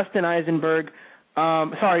with Justin Eisenberg.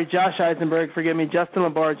 Josh Eisenberg. Forgive me, Justin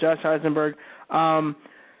LaBar, Josh Eisenberg.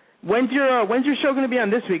 When's your show going to be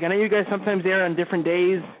on this week? I know you guys sometimes air on different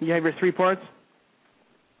days. You have your 3 parts.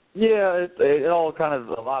 Yeah, it all kind of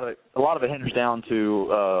a lot of it hinders down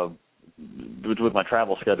to with my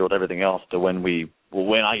travel schedule and everything else to when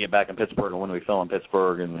I get back in Pittsburgh and when we film in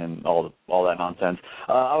Pittsburgh and all that nonsense.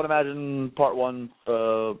 I would imagine part 1,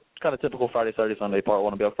 kind of typical Friday, Saturday, Sunday. Part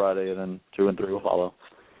 1 will be on Friday, and then 2 and 3 will follow.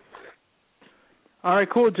 All right,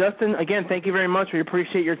 cool, Justin. Again, thank you very much. We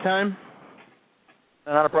appreciate your time.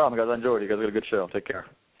 Not a problem, guys. I enjoyed it. You guys got a good show. Take care.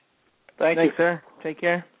 Thanks, sir. Take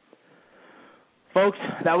care. Folks,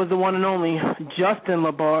 that was the one and only Justin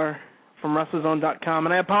LaBar from WrestleZone.com.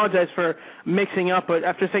 And I apologize for mixing up, but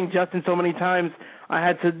after saying Justin so many times, I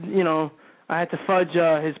had to fudge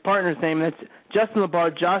his partner's name. That's Justin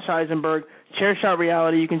LaBar, Josh Eisenberg, Chairshot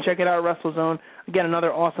Reality. You can check it out at WrestleZone. Again,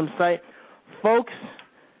 another awesome site. Folks,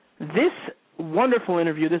 this wonderful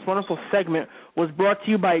interview, this wonderful segment was brought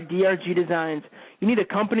to you by DRG Designs. You need a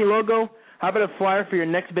company logo? How about a flyer for your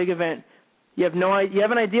next big event? You have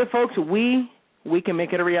an idea, folks? We can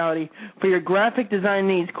make it a reality. For your graphic design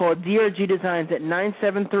needs, call DRG Designs at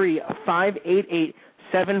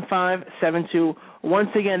 973-588-7572. Once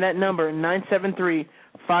again, that number,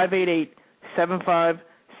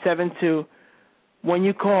 973-588-7572. When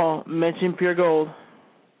you call, mention Pure Gold.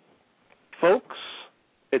 Folks,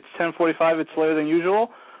 it's 10:45. It's later than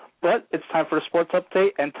usual, but it's time for the sports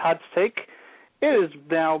update and Todd's Take. It is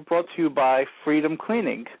now brought to you by Freedom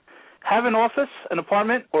Cleaning. Have an office, an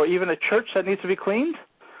apartment, or even a church that needs to be cleaned?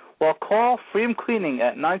 Well, call Freedom Cleaning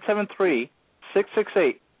at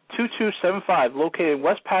 973-668-2275, located in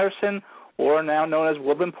West Patterson, or now known as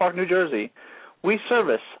Woodland Park, New Jersey. We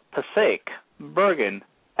service Passaic, Bergen,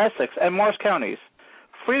 Essex, and Morris counties.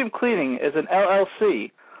 Freedom Cleaning is an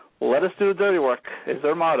LLC. Let us do the dirty work is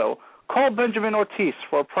their motto. Call Benjamin Ortiz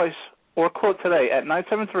for a price or quote today at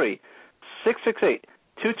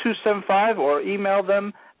 973-668-2275 or email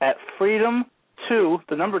them at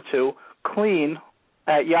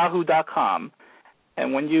freedom2clean@yahoo.com.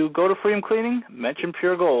 And when you go to Freedom Cleaning, mention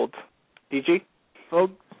Pure Gold. DG?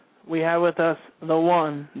 Folks, we have with us the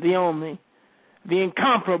one, the only, the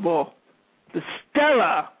incomparable, the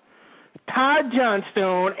stellar Todd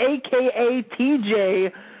Johnstone, a.k.a.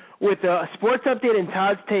 TJ, with a sports update and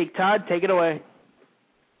Todd's Take. Todd, take it away.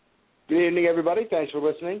 Good evening, everybody. Thanks for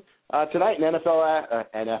listening. Tonight in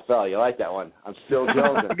NFL, you like that one? I'm still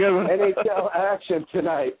joking. Good one. NHL action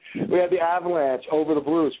tonight. We have the Avalanche over the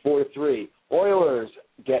Blues 4-3. Oilers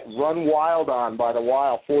get run wild on by the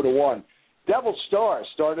Wild 4-1. Devil Stars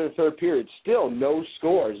started the third period. Still no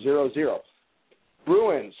score, 0-0.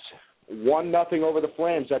 Bruins 1-0 over the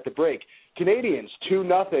Flames at the break. Canadians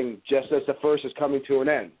 2-0 just as the first is coming to an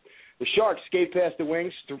end. The Sharks skate past the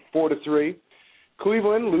Wings 4-3.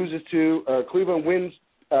 Cleveland wins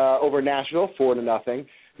over Nashville 4-0.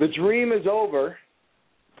 The dream is over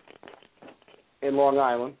in Long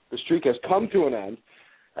Island. The streak has come to an end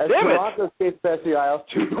as Toronto skates past the Isles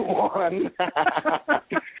 2-1.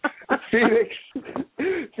 Phoenix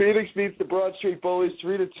beats the Broad Street Bullies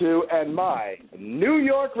 3-2, and my New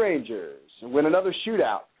York Rangers win another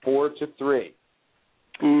shootout 4-3.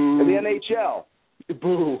 In the NHL,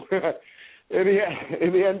 boo. in the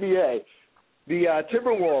NBA, the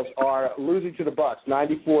Timberwolves are losing to the Bucks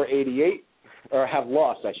 94-88, or have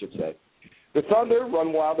lost, I should say. The Thunder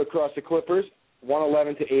run wild across the Clippers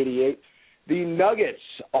 111-88. The Nuggets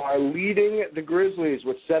are leading the Grizzlies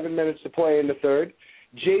with 7 minutes to play in the third.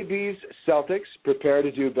 JB's Celtics prepare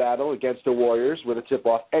to do battle against the Warriors with a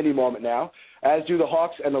tip-off any moment now, as do the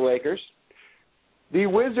Hawks and the Lakers. The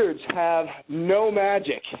Wizards have no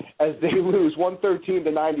magic as they lose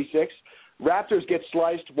 113-96. Raptors get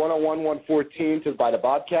sliced 101-114 by the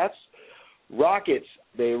Bobcats. Rockets,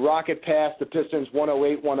 they rocket past the Pistons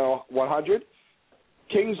 108-100.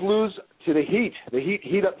 Kings lose to the Heat. The Heat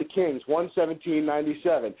heat up the Kings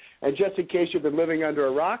 117-97. And just in case you've been living under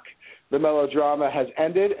a rock, the melodrama has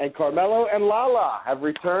ended, and Carmelo and Lala have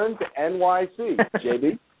returned to NYC.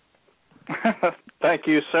 JB? Thank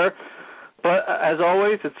you, sir. But as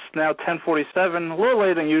always, it's now 10:47, a little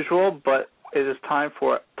later than usual, but it is time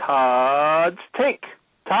for Todd's Take.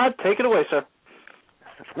 Todd, take it away, sir.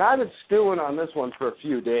 Now, I've been stewing on this one for a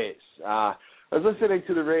few days. I was listening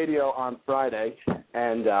to the radio on Friday,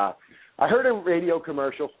 and I heard a radio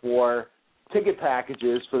commercial for ticket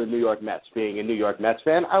packages for the New York Mets. Being a New York Mets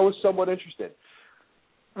fan, I was somewhat interested.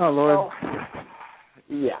 Oh, Lord.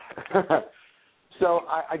 Yeah. So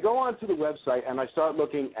I go onto the website, and I start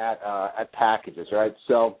looking at packages, right?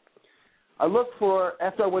 So I looked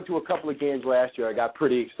after I went to a couple of games last year, I got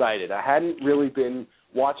pretty excited. I hadn't really been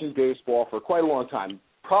watching baseball for quite a long time,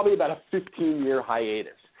 probably about a 15-year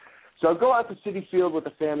hiatus. So I go out to Citi Field with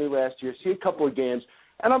the family last year, see a couple of games,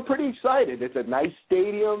 and I'm pretty excited. It's a nice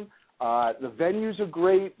stadium. The venues are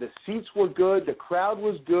great. The seats were good. The crowd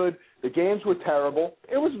was good. The games were terrible.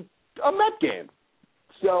 It was a Met game.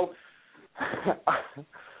 So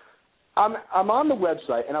I'm on the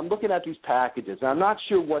website, and I'm looking at these packages, and I'm not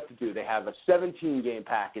sure what to do. They have a 17-game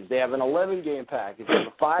package. They have an 11-game package. They have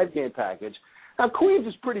a 5-game package. Now, Queens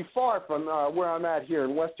is pretty far from where I'm at here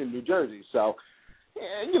in western New Jersey, so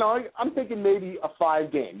I'm thinking maybe a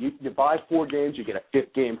 5-game. You buy 4 games, you get a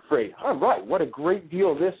 5th game free. All right, what a great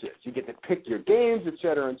deal this is. You get to pick your games, et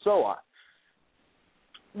cetera, and so on.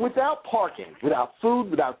 Without parking, without food,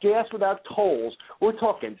 without gas, without tolls, we're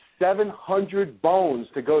talking 700 bones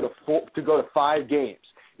to go to 5 games.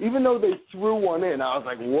 Even though they threw one in, I was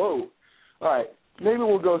like, whoa. All right, maybe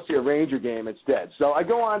we'll go see a Ranger game instead. So I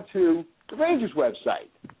go on to the Rangers website,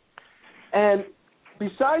 and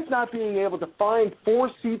besides not being able to find 4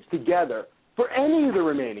 seats together for any of the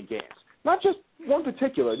remaining games, not just one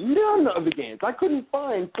particular, none of the games, I couldn't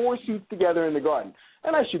find 4 seats together in the Garden.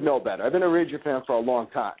 And I should know better. I've been a Ranger fan for a long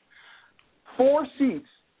time. 4 seats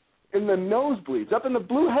in the nosebleeds, up in the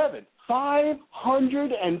blue heaven,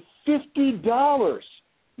 $550.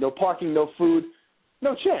 No parking, no food,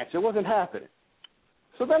 no chance. It wasn't happening.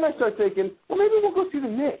 So then I start thinking, well, maybe we'll go see the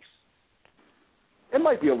Knicks. it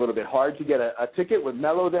might be a little bit hard to get a ticket with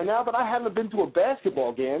Melo there now, but I haven't been to a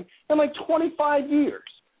basketball game in like 25 years.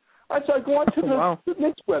 All right, so I go on to the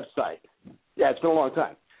Knicks website. Yeah, it's been a long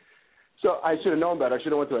time. So I should have known better. I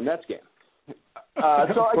should have went to a Nets game. So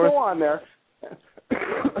I go on there,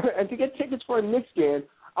 and to get tickets for a Knicks game,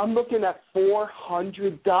 I'm looking at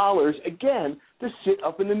 $400 again to sit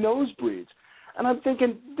up in the nosebleeds. And I'm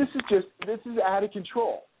thinking, this is out of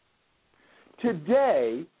control.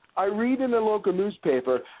 Today, I read in the local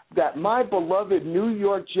newspaper that my beloved New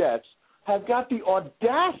York Jets have got the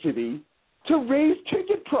audacity to raise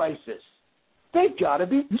ticket prices. They've got to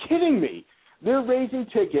be kidding me. They're raising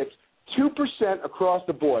tickets 2% across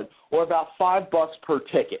the board, or about $5 per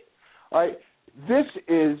ticket. All right? This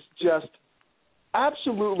is just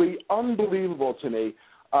absolutely unbelievable to me,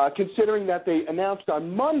 considering that they announced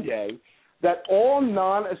on Monday that all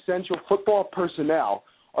non-essential football personnel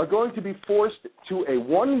are going to be forced to a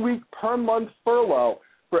 1 week per month furlough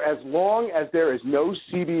for as long as there is no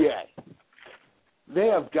CBA. They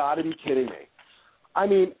have got to be kidding me. I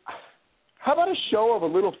mean, how about a show of a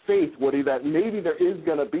little faith, Woody, that maybe there is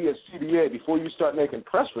going to be a CBA before you start making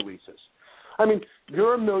press releases? I mean,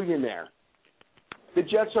 you're a millionaire. The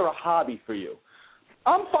Jets are a hobby for you.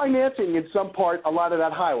 I'm financing in some part a lot of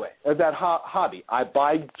that hobby. I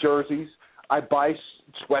buy jerseys. I buy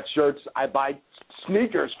sweatshirts. I buy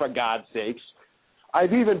sneakers, for God's sakes.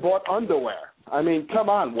 I've even bought underwear. I mean, come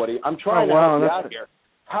on, Woody. I'm trying to help you out here.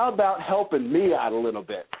 How about helping me out a little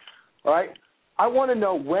bit? All right? I want to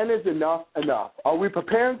know, when is enough enough? Are we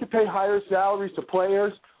preparing to pay higher salaries to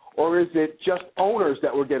players, or is it just owners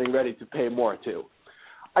that we're getting ready to pay more to?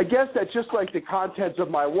 I guess that just like the contents of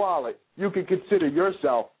my wallet, you can consider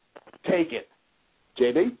yourself, take it.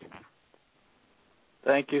 JB?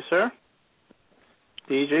 Thank you, sir.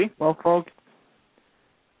 DG? Well, folks,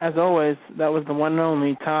 as always, that was the one and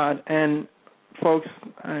only Todd. And, folks,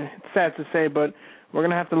 it's sad to say, but we're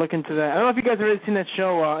going to have to look into that. I don't know if you guys have already seen that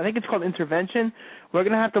show. I think it's called Intervention. We're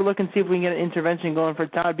going to have to look and see if we can get an intervention going for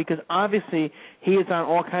Todd, because obviously he is on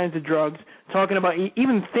all kinds of drugs, talking about,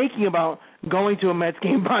 even thinking about going to a Mets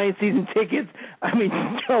game, buying season tickets. I mean,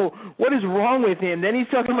 Joe, what is wrong with him? Then he's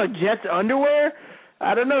talking about Jets underwear?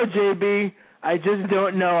 I don't know, JB. I just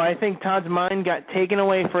don't know. I think Todd's mind got taken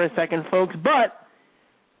away for a second, folks. But,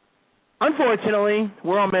 unfortunately,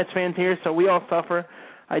 we're all Mets fans here, so we all suffer.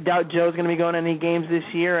 I doubt Joe's going to be going to any games this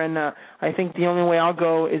year, and I think the only way I'll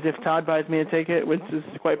go is if Todd buys me a ticket, which is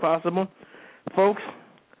quite possible. Folks,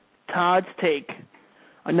 Todd's Take,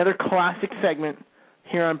 another classic segment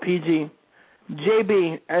here on PG.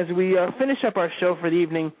 JB, as we finish up our show for the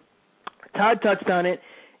evening, Todd touched on it.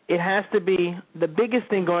 It has to be the biggest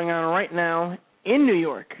thing going on right now in New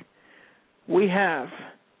York. We have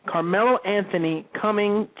Carmelo Anthony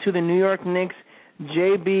coming to the New York Knicks.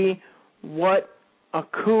 JB, what a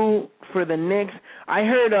coup for the Knicks. I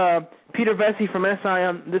heard Peter Vesey from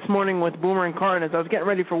SI this morning with Boomer and Carton as I was getting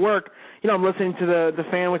ready for work. You know, I'm listening to the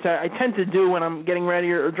fan, which I tend to do when I'm getting ready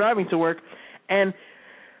or driving to work. And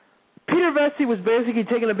Peter Vesey was basically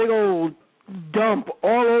taking a big old dump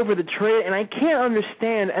all over the trade, and I can't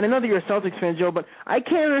understand, and I know that you're a Celtics fan, Joe, but I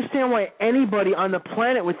can't understand why anybody on the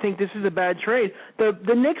planet would think this is a bad trade. The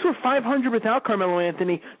Knicks were 500 without Carmelo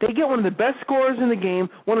Anthony. They get one of the best scorers in the game,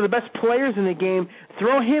 one of the best players in the game,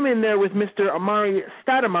 throw him in there with Mr. Amari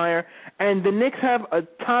Stoudemire, and the Knicks have a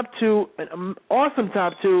top two, an awesome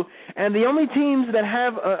top two, and the only teams that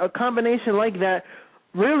have a combination like that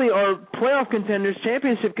really are playoff contenders,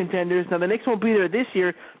 championship contenders. Now, the Knicks won't be there this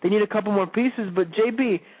year. They need a couple more pieces. But,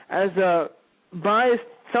 JB, as a biased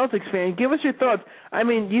Celtics fan, give us your thoughts. I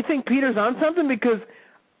mean, do you think Peter's on something? Because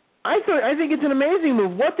I think it's an amazing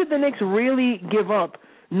move. What did the Knicks really give up?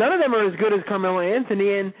 None of them are as good as Carmelo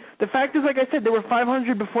Anthony. And the fact is, like I said, they were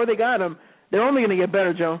 500 before they got him. They're only going to get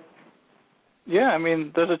better, Joe. Yeah, I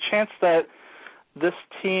mean, there's a chance that this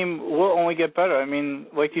team will only get better. I mean,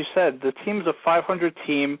 like you said, the team's a 500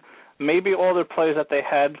 team. Maybe all their players that they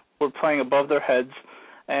had were playing above their heads.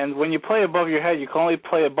 And when you play above your head, you can only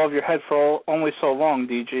play above your head for only so long,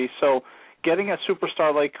 DG. So getting a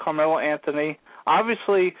superstar like Carmelo Anthony,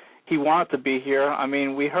 obviously he wanted to be here. I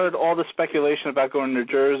mean, we heard all the speculation about going to New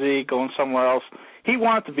Jersey, going somewhere else. He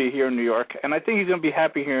wanted to be here in New York, and I think he's going to be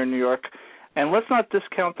happy here in New York. And let's not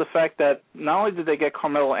discount the fact that not only did they get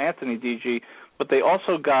Carmelo Anthony, DG, but they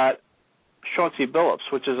also got Chauncey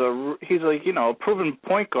Billups, which is he's a proven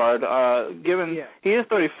point guard. He is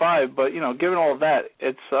 35, but given all of that,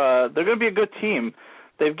 it's they're going to be a good team.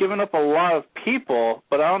 They've given up a lot of people,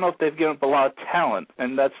 but I don't know if they've given up a lot of talent,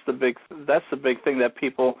 and that's the big thing that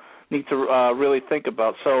people need to really think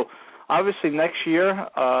about. So obviously next year,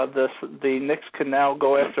 the Knicks can now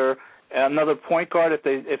go after another point guard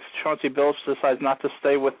if Chauncey Billups decides not to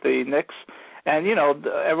stay with the Knicks. And,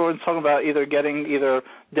 everyone's talking about either getting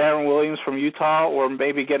Darren Williams from Utah or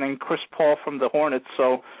maybe getting Chris Paul from the Hornets.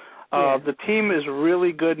 So the team is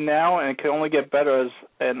really good now, and it can only get better as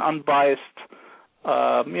an unbiased,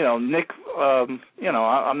 Knick,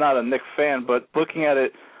 I'm not a Knicks fan, but looking at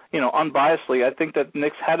it, unbiasedly, I think that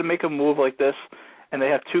Knicks had to make a move like this, and they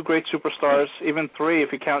have two great superstars, even three if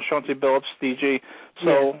you count Chauncey Billups, DG.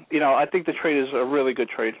 So, I think the trade is a really good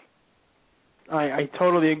trade. I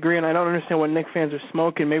totally agree, and I don't understand what Knicks fans are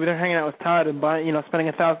smoking. Maybe they're hanging out with Todd and spending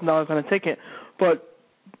 $1,000 on a ticket. But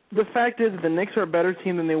the fact is that the Knicks are a better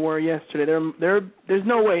team than they were yesterday. There's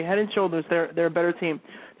no way, head and shoulders, they're a better team.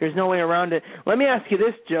 There's no way around it. Let me ask you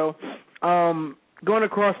this, Joe. Going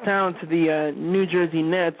across town to the New Jersey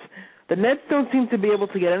Nets, the Nets don't seem to be able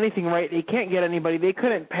to get anything right. They can't get anybody. They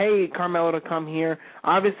couldn't pay Carmelo to come here.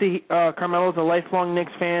 Obviously, Carmelo's a lifelong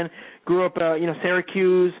Knicks fan, grew up,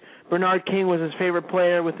 Syracuse. Bernard King was his favorite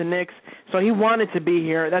player with the Knicks, so he wanted to be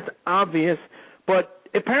here. That's obvious. But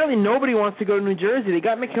apparently nobody wants to go to New Jersey. They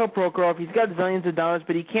got Mikhail Prokhorov. He's got zillions of dollars,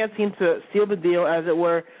 but he can't seem to seal the deal, as it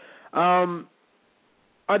were.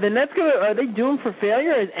 Are the Nets are they doomed for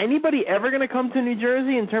failure? Is anybody ever going to come to New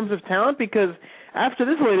Jersey in terms of talent? Because after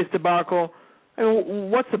this latest debacle,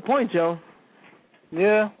 what's the point, Joe?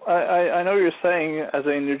 Yeah, I know what you're saying as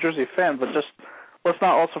a New Jersey fan, but just let's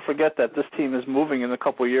not also forget that this team is moving in a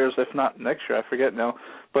couple of years, if not next year. I forget now.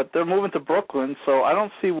 But they're moving to Brooklyn, so I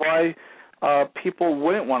don't see why people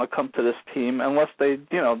wouldn't want to come to this team unless they,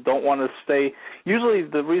 don't want to stay. Usually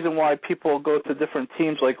the reason why people go to different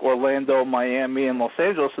teams like Orlando, Miami, and Los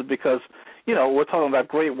Angeles is because, we're talking about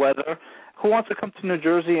great weather. Who wants to come to New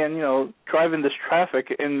Jersey and, drive in this traffic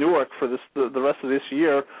in Newark for the rest of this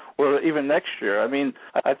year or even next year? I mean,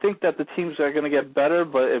 I think that the teams are going to get better,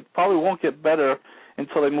 but it probably won't get better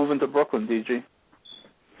until they move into Brooklyn, DG.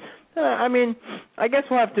 I guess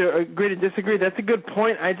we'll have to agree to disagree. That's a good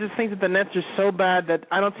point. I just think that the Nets are so bad that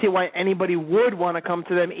I don't see why anybody would want to come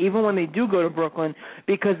to them, even when they do go to Brooklyn,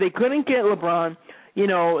 because they couldn't get LeBron.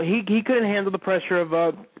 He couldn't handle the pressure of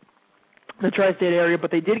the tri-state area, but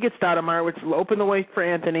they did get Stoudemire, which opened the way for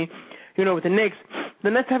Anthony. With the Knicks, the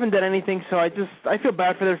Nets haven't done anything, so I feel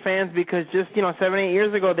bad for their fans because 7-8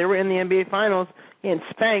 years ago they were in the NBA Finals and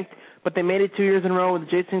spanked, but they made it 2 years in a row with the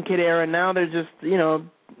Jason Kidd era, and now they're just,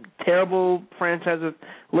 terrible franchise with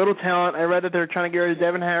little talent. I read that they're trying to get rid of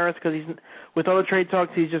Devin Harris because with all the trade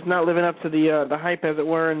talks, he's just not living up to the hype, as it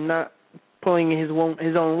were, and not pulling his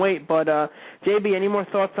own weight. But JB, any more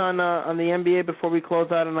thoughts on the NBA before we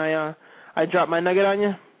close out and I drop my nugget on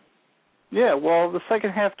you? Yeah, well, the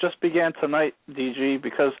second half just began tonight, DG,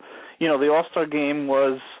 because the All-Star game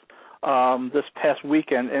was this past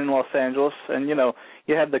weekend in Los Angeles, and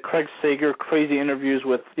you had the Craig Sager crazy interviews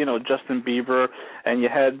with Justin Bieber, and you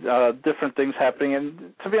had different things happening.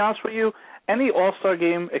 And to be honest with you, any All-Star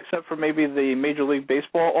game except for maybe the Major League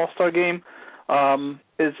Baseball All-Star game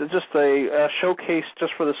is just a showcase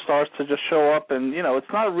just for the stars to just show up, and it's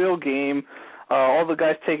not a real game. All the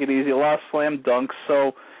guys take it easy, a lot of slam dunks.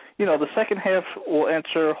 So the second half will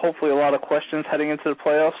answer hopefully a lot of questions heading into the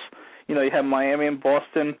playoffs. You have Miami and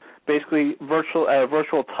Boston, basically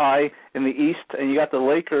virtual tie in the East, and you got the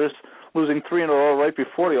Lakers losing 3 in a row right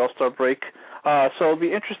before the All-Star break. So it'll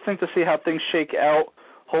be interesting to see how things shake out.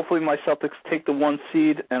 Hopefully my Celtics take the 1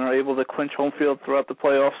 seed and are able to clinch home field throughout the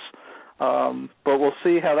playoffs. But we'll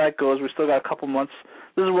see how that goes. We still got a couple months.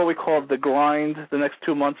 This is what we call the grind, the next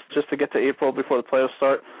 2 months just to get to April before the playoffs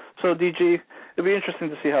start. So, DG, it'll be interesting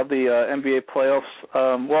to see how the NBA playoffs,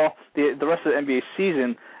 the rest of the NBA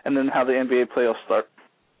season, and then how the NBA playoffs start.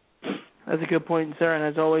 That's a good point, sir. And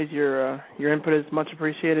as always, your input is much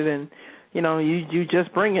appreciated. And you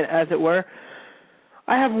just bring it, as it were.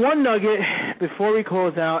 I have one nugget before we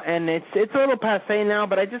close out, and it's a little passé now,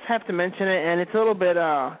 but I just have to mention it, and it's a little bit,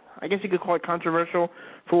 I guess you could call it controversial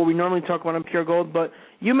for what we normally talk about on Pure Gold. But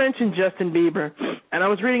you mentioned Justin Bieber, and I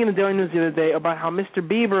was reading in the Daily News the other day about how Mr.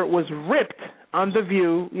 Bieber was ripped on The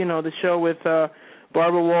View, the show with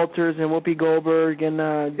Barbara Walters and Whoopi Goldberg and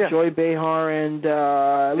Joy Behar and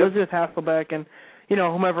Elizabeth Hasselbeck and,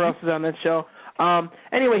 whomever else is on that show.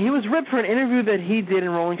 Anyway, he was ripped for an interview that he did in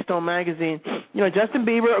Rolling Stone magazine. Justin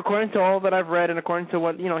Bieber, according to all that I've read and according to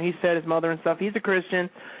what, he said, his mother and stuff, he's a Christian.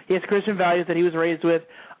 He has Christian values that he was raised with.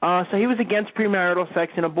 So he was against premarital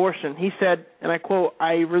sex and abortion. He said, and I quote,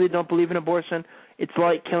 "I really don't believe in abortion. It's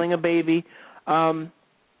like killing a baby." Now,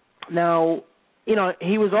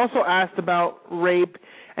 he was also asked about rape,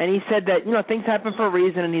 and he said that, things happen for a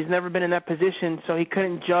reason, and he's never been in that position, so he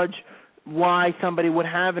couldn't judge why somebody would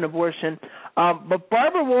have an abortion. But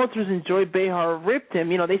Barbara Walters and Joy Behar ripped him.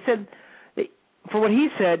 They said for what he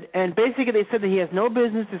said, and basically they said that he has no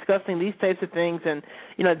business discussing these types of things, and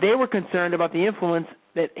they were concerned about the influence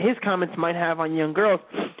that his comments might have on young girls.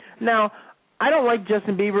 Now, I don't like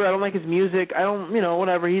Justin Bieber. I don't like his music. I don't,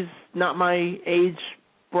 whatever. He's not my age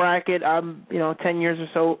bracket. I'm, 10 years or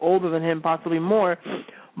so older than him, possibly more.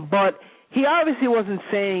 But he obviously wasn't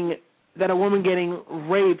saying that a woman getting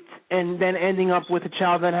raped and then ending up with a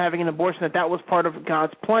child and having an abortion, that was part of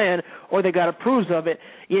God's plan, or that God approves of it.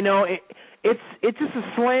 It's just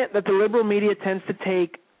a slant that the liberal media tends to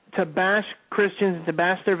take to bash Christians and to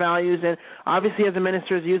bash their values. And obviously, as a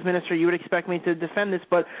minister, as a youth minister, you would expect me to defend this.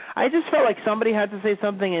 But I just felt like somebody had to say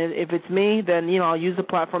something, and if it's me, then I'll use the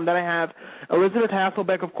platform that I have. Elizabeth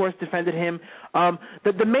Hasselbeck, of course, defended him.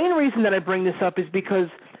 The main reason that I bring this up is because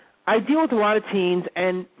I deal with a lot of teens,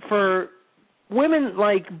 and for women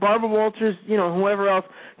like Barbara Walters, whoever else,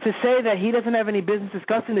 to say that he doesn't have any business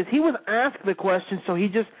discussing this, he was asked the question, so he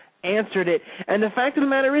just answered it. And the fact of the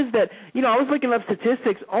matter is that, I was looking up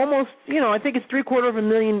statistics, almost, I think it's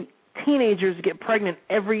 750,000 teenagers get pregnant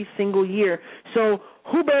every single year. So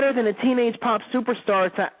who better than a teenage pop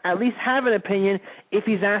superstar to at least have an opinion if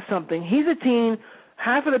he's asked something? He's a teen.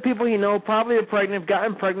 Half of the people probably are pregnant, have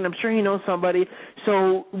gotten pregnant. I'm sure he knows somebody.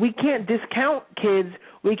 So we can't discount kids.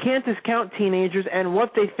 We can't discount teenagers and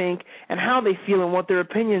what they think and how they feel and what their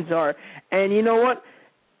opinions are. And you know what?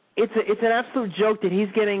 It's an absolute joke that he's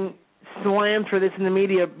getting slammed for this in the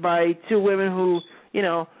media by two women who,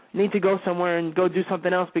 need to go somewhere and go do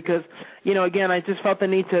something else because, again, I just felt the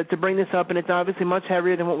need to bring this up, and it's obviously much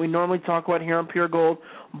heavier than what we normally talk about here on Pure Gold,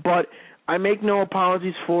 but I make no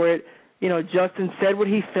apologies for it. Justin said what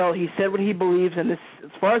he felt. He said what he believes, and this,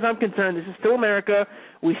 as far as I'm concerned, this is still America.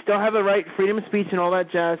 We still have the right, freedom of speech and all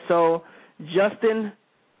that jazz. So, Justin,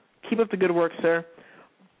 keep up the good work, sir.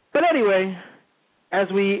 But anyway, as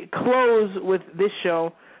we close with this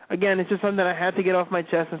show, again, it's just something that I had to get off my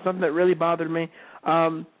chest and something that really bothered me.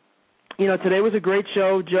 Today was a great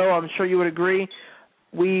show, Joe. I'm sure you would agree.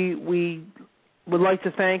 We would like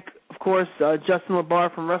to thank, of course, Justin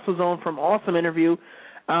LaBar from WrestleZone for an awesome interview.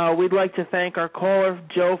 We'd like to thank our caller,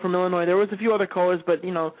 Joe from Illinois. There was a few other callers, but,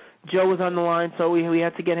 Joe was on the line, so we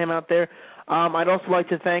had to get him out there. I'd also like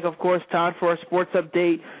to thank, of course, Todd for our sports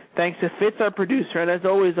update. Thanks to Fitz, our producer, and as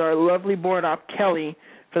always, our lovely board op, Kelly,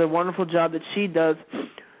 for the wonderful job that she does.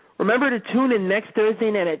 Remember to tune in next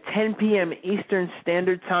Thursday night at 10 p.m. Eastern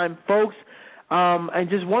Standard Time, folks. And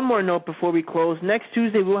just one more note before we close. Next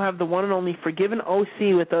Tuesday, we'll have the one and only Forgiven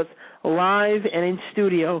OC with us live and in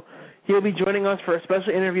studio. He'll be joining us for a special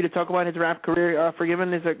interview to talk about his rap career.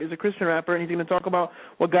 Forgiven is a Christian rapper, and he's going to talk about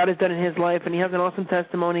what God has done in his life. And he has an awesome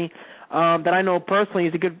testimony that I know personally.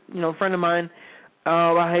 He's a good friend of mine.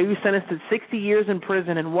 How he was sentenced to 60 years in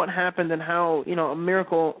prison and what happened and how a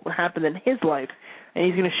miracle happened in his life. And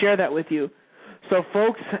he's going to share that with you. So,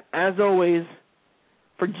 folks, as always,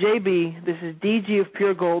 for JB, this is DG of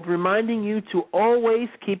Pure Gold reminding you to always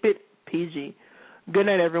keep it PG. Good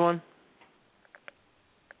night, everyone.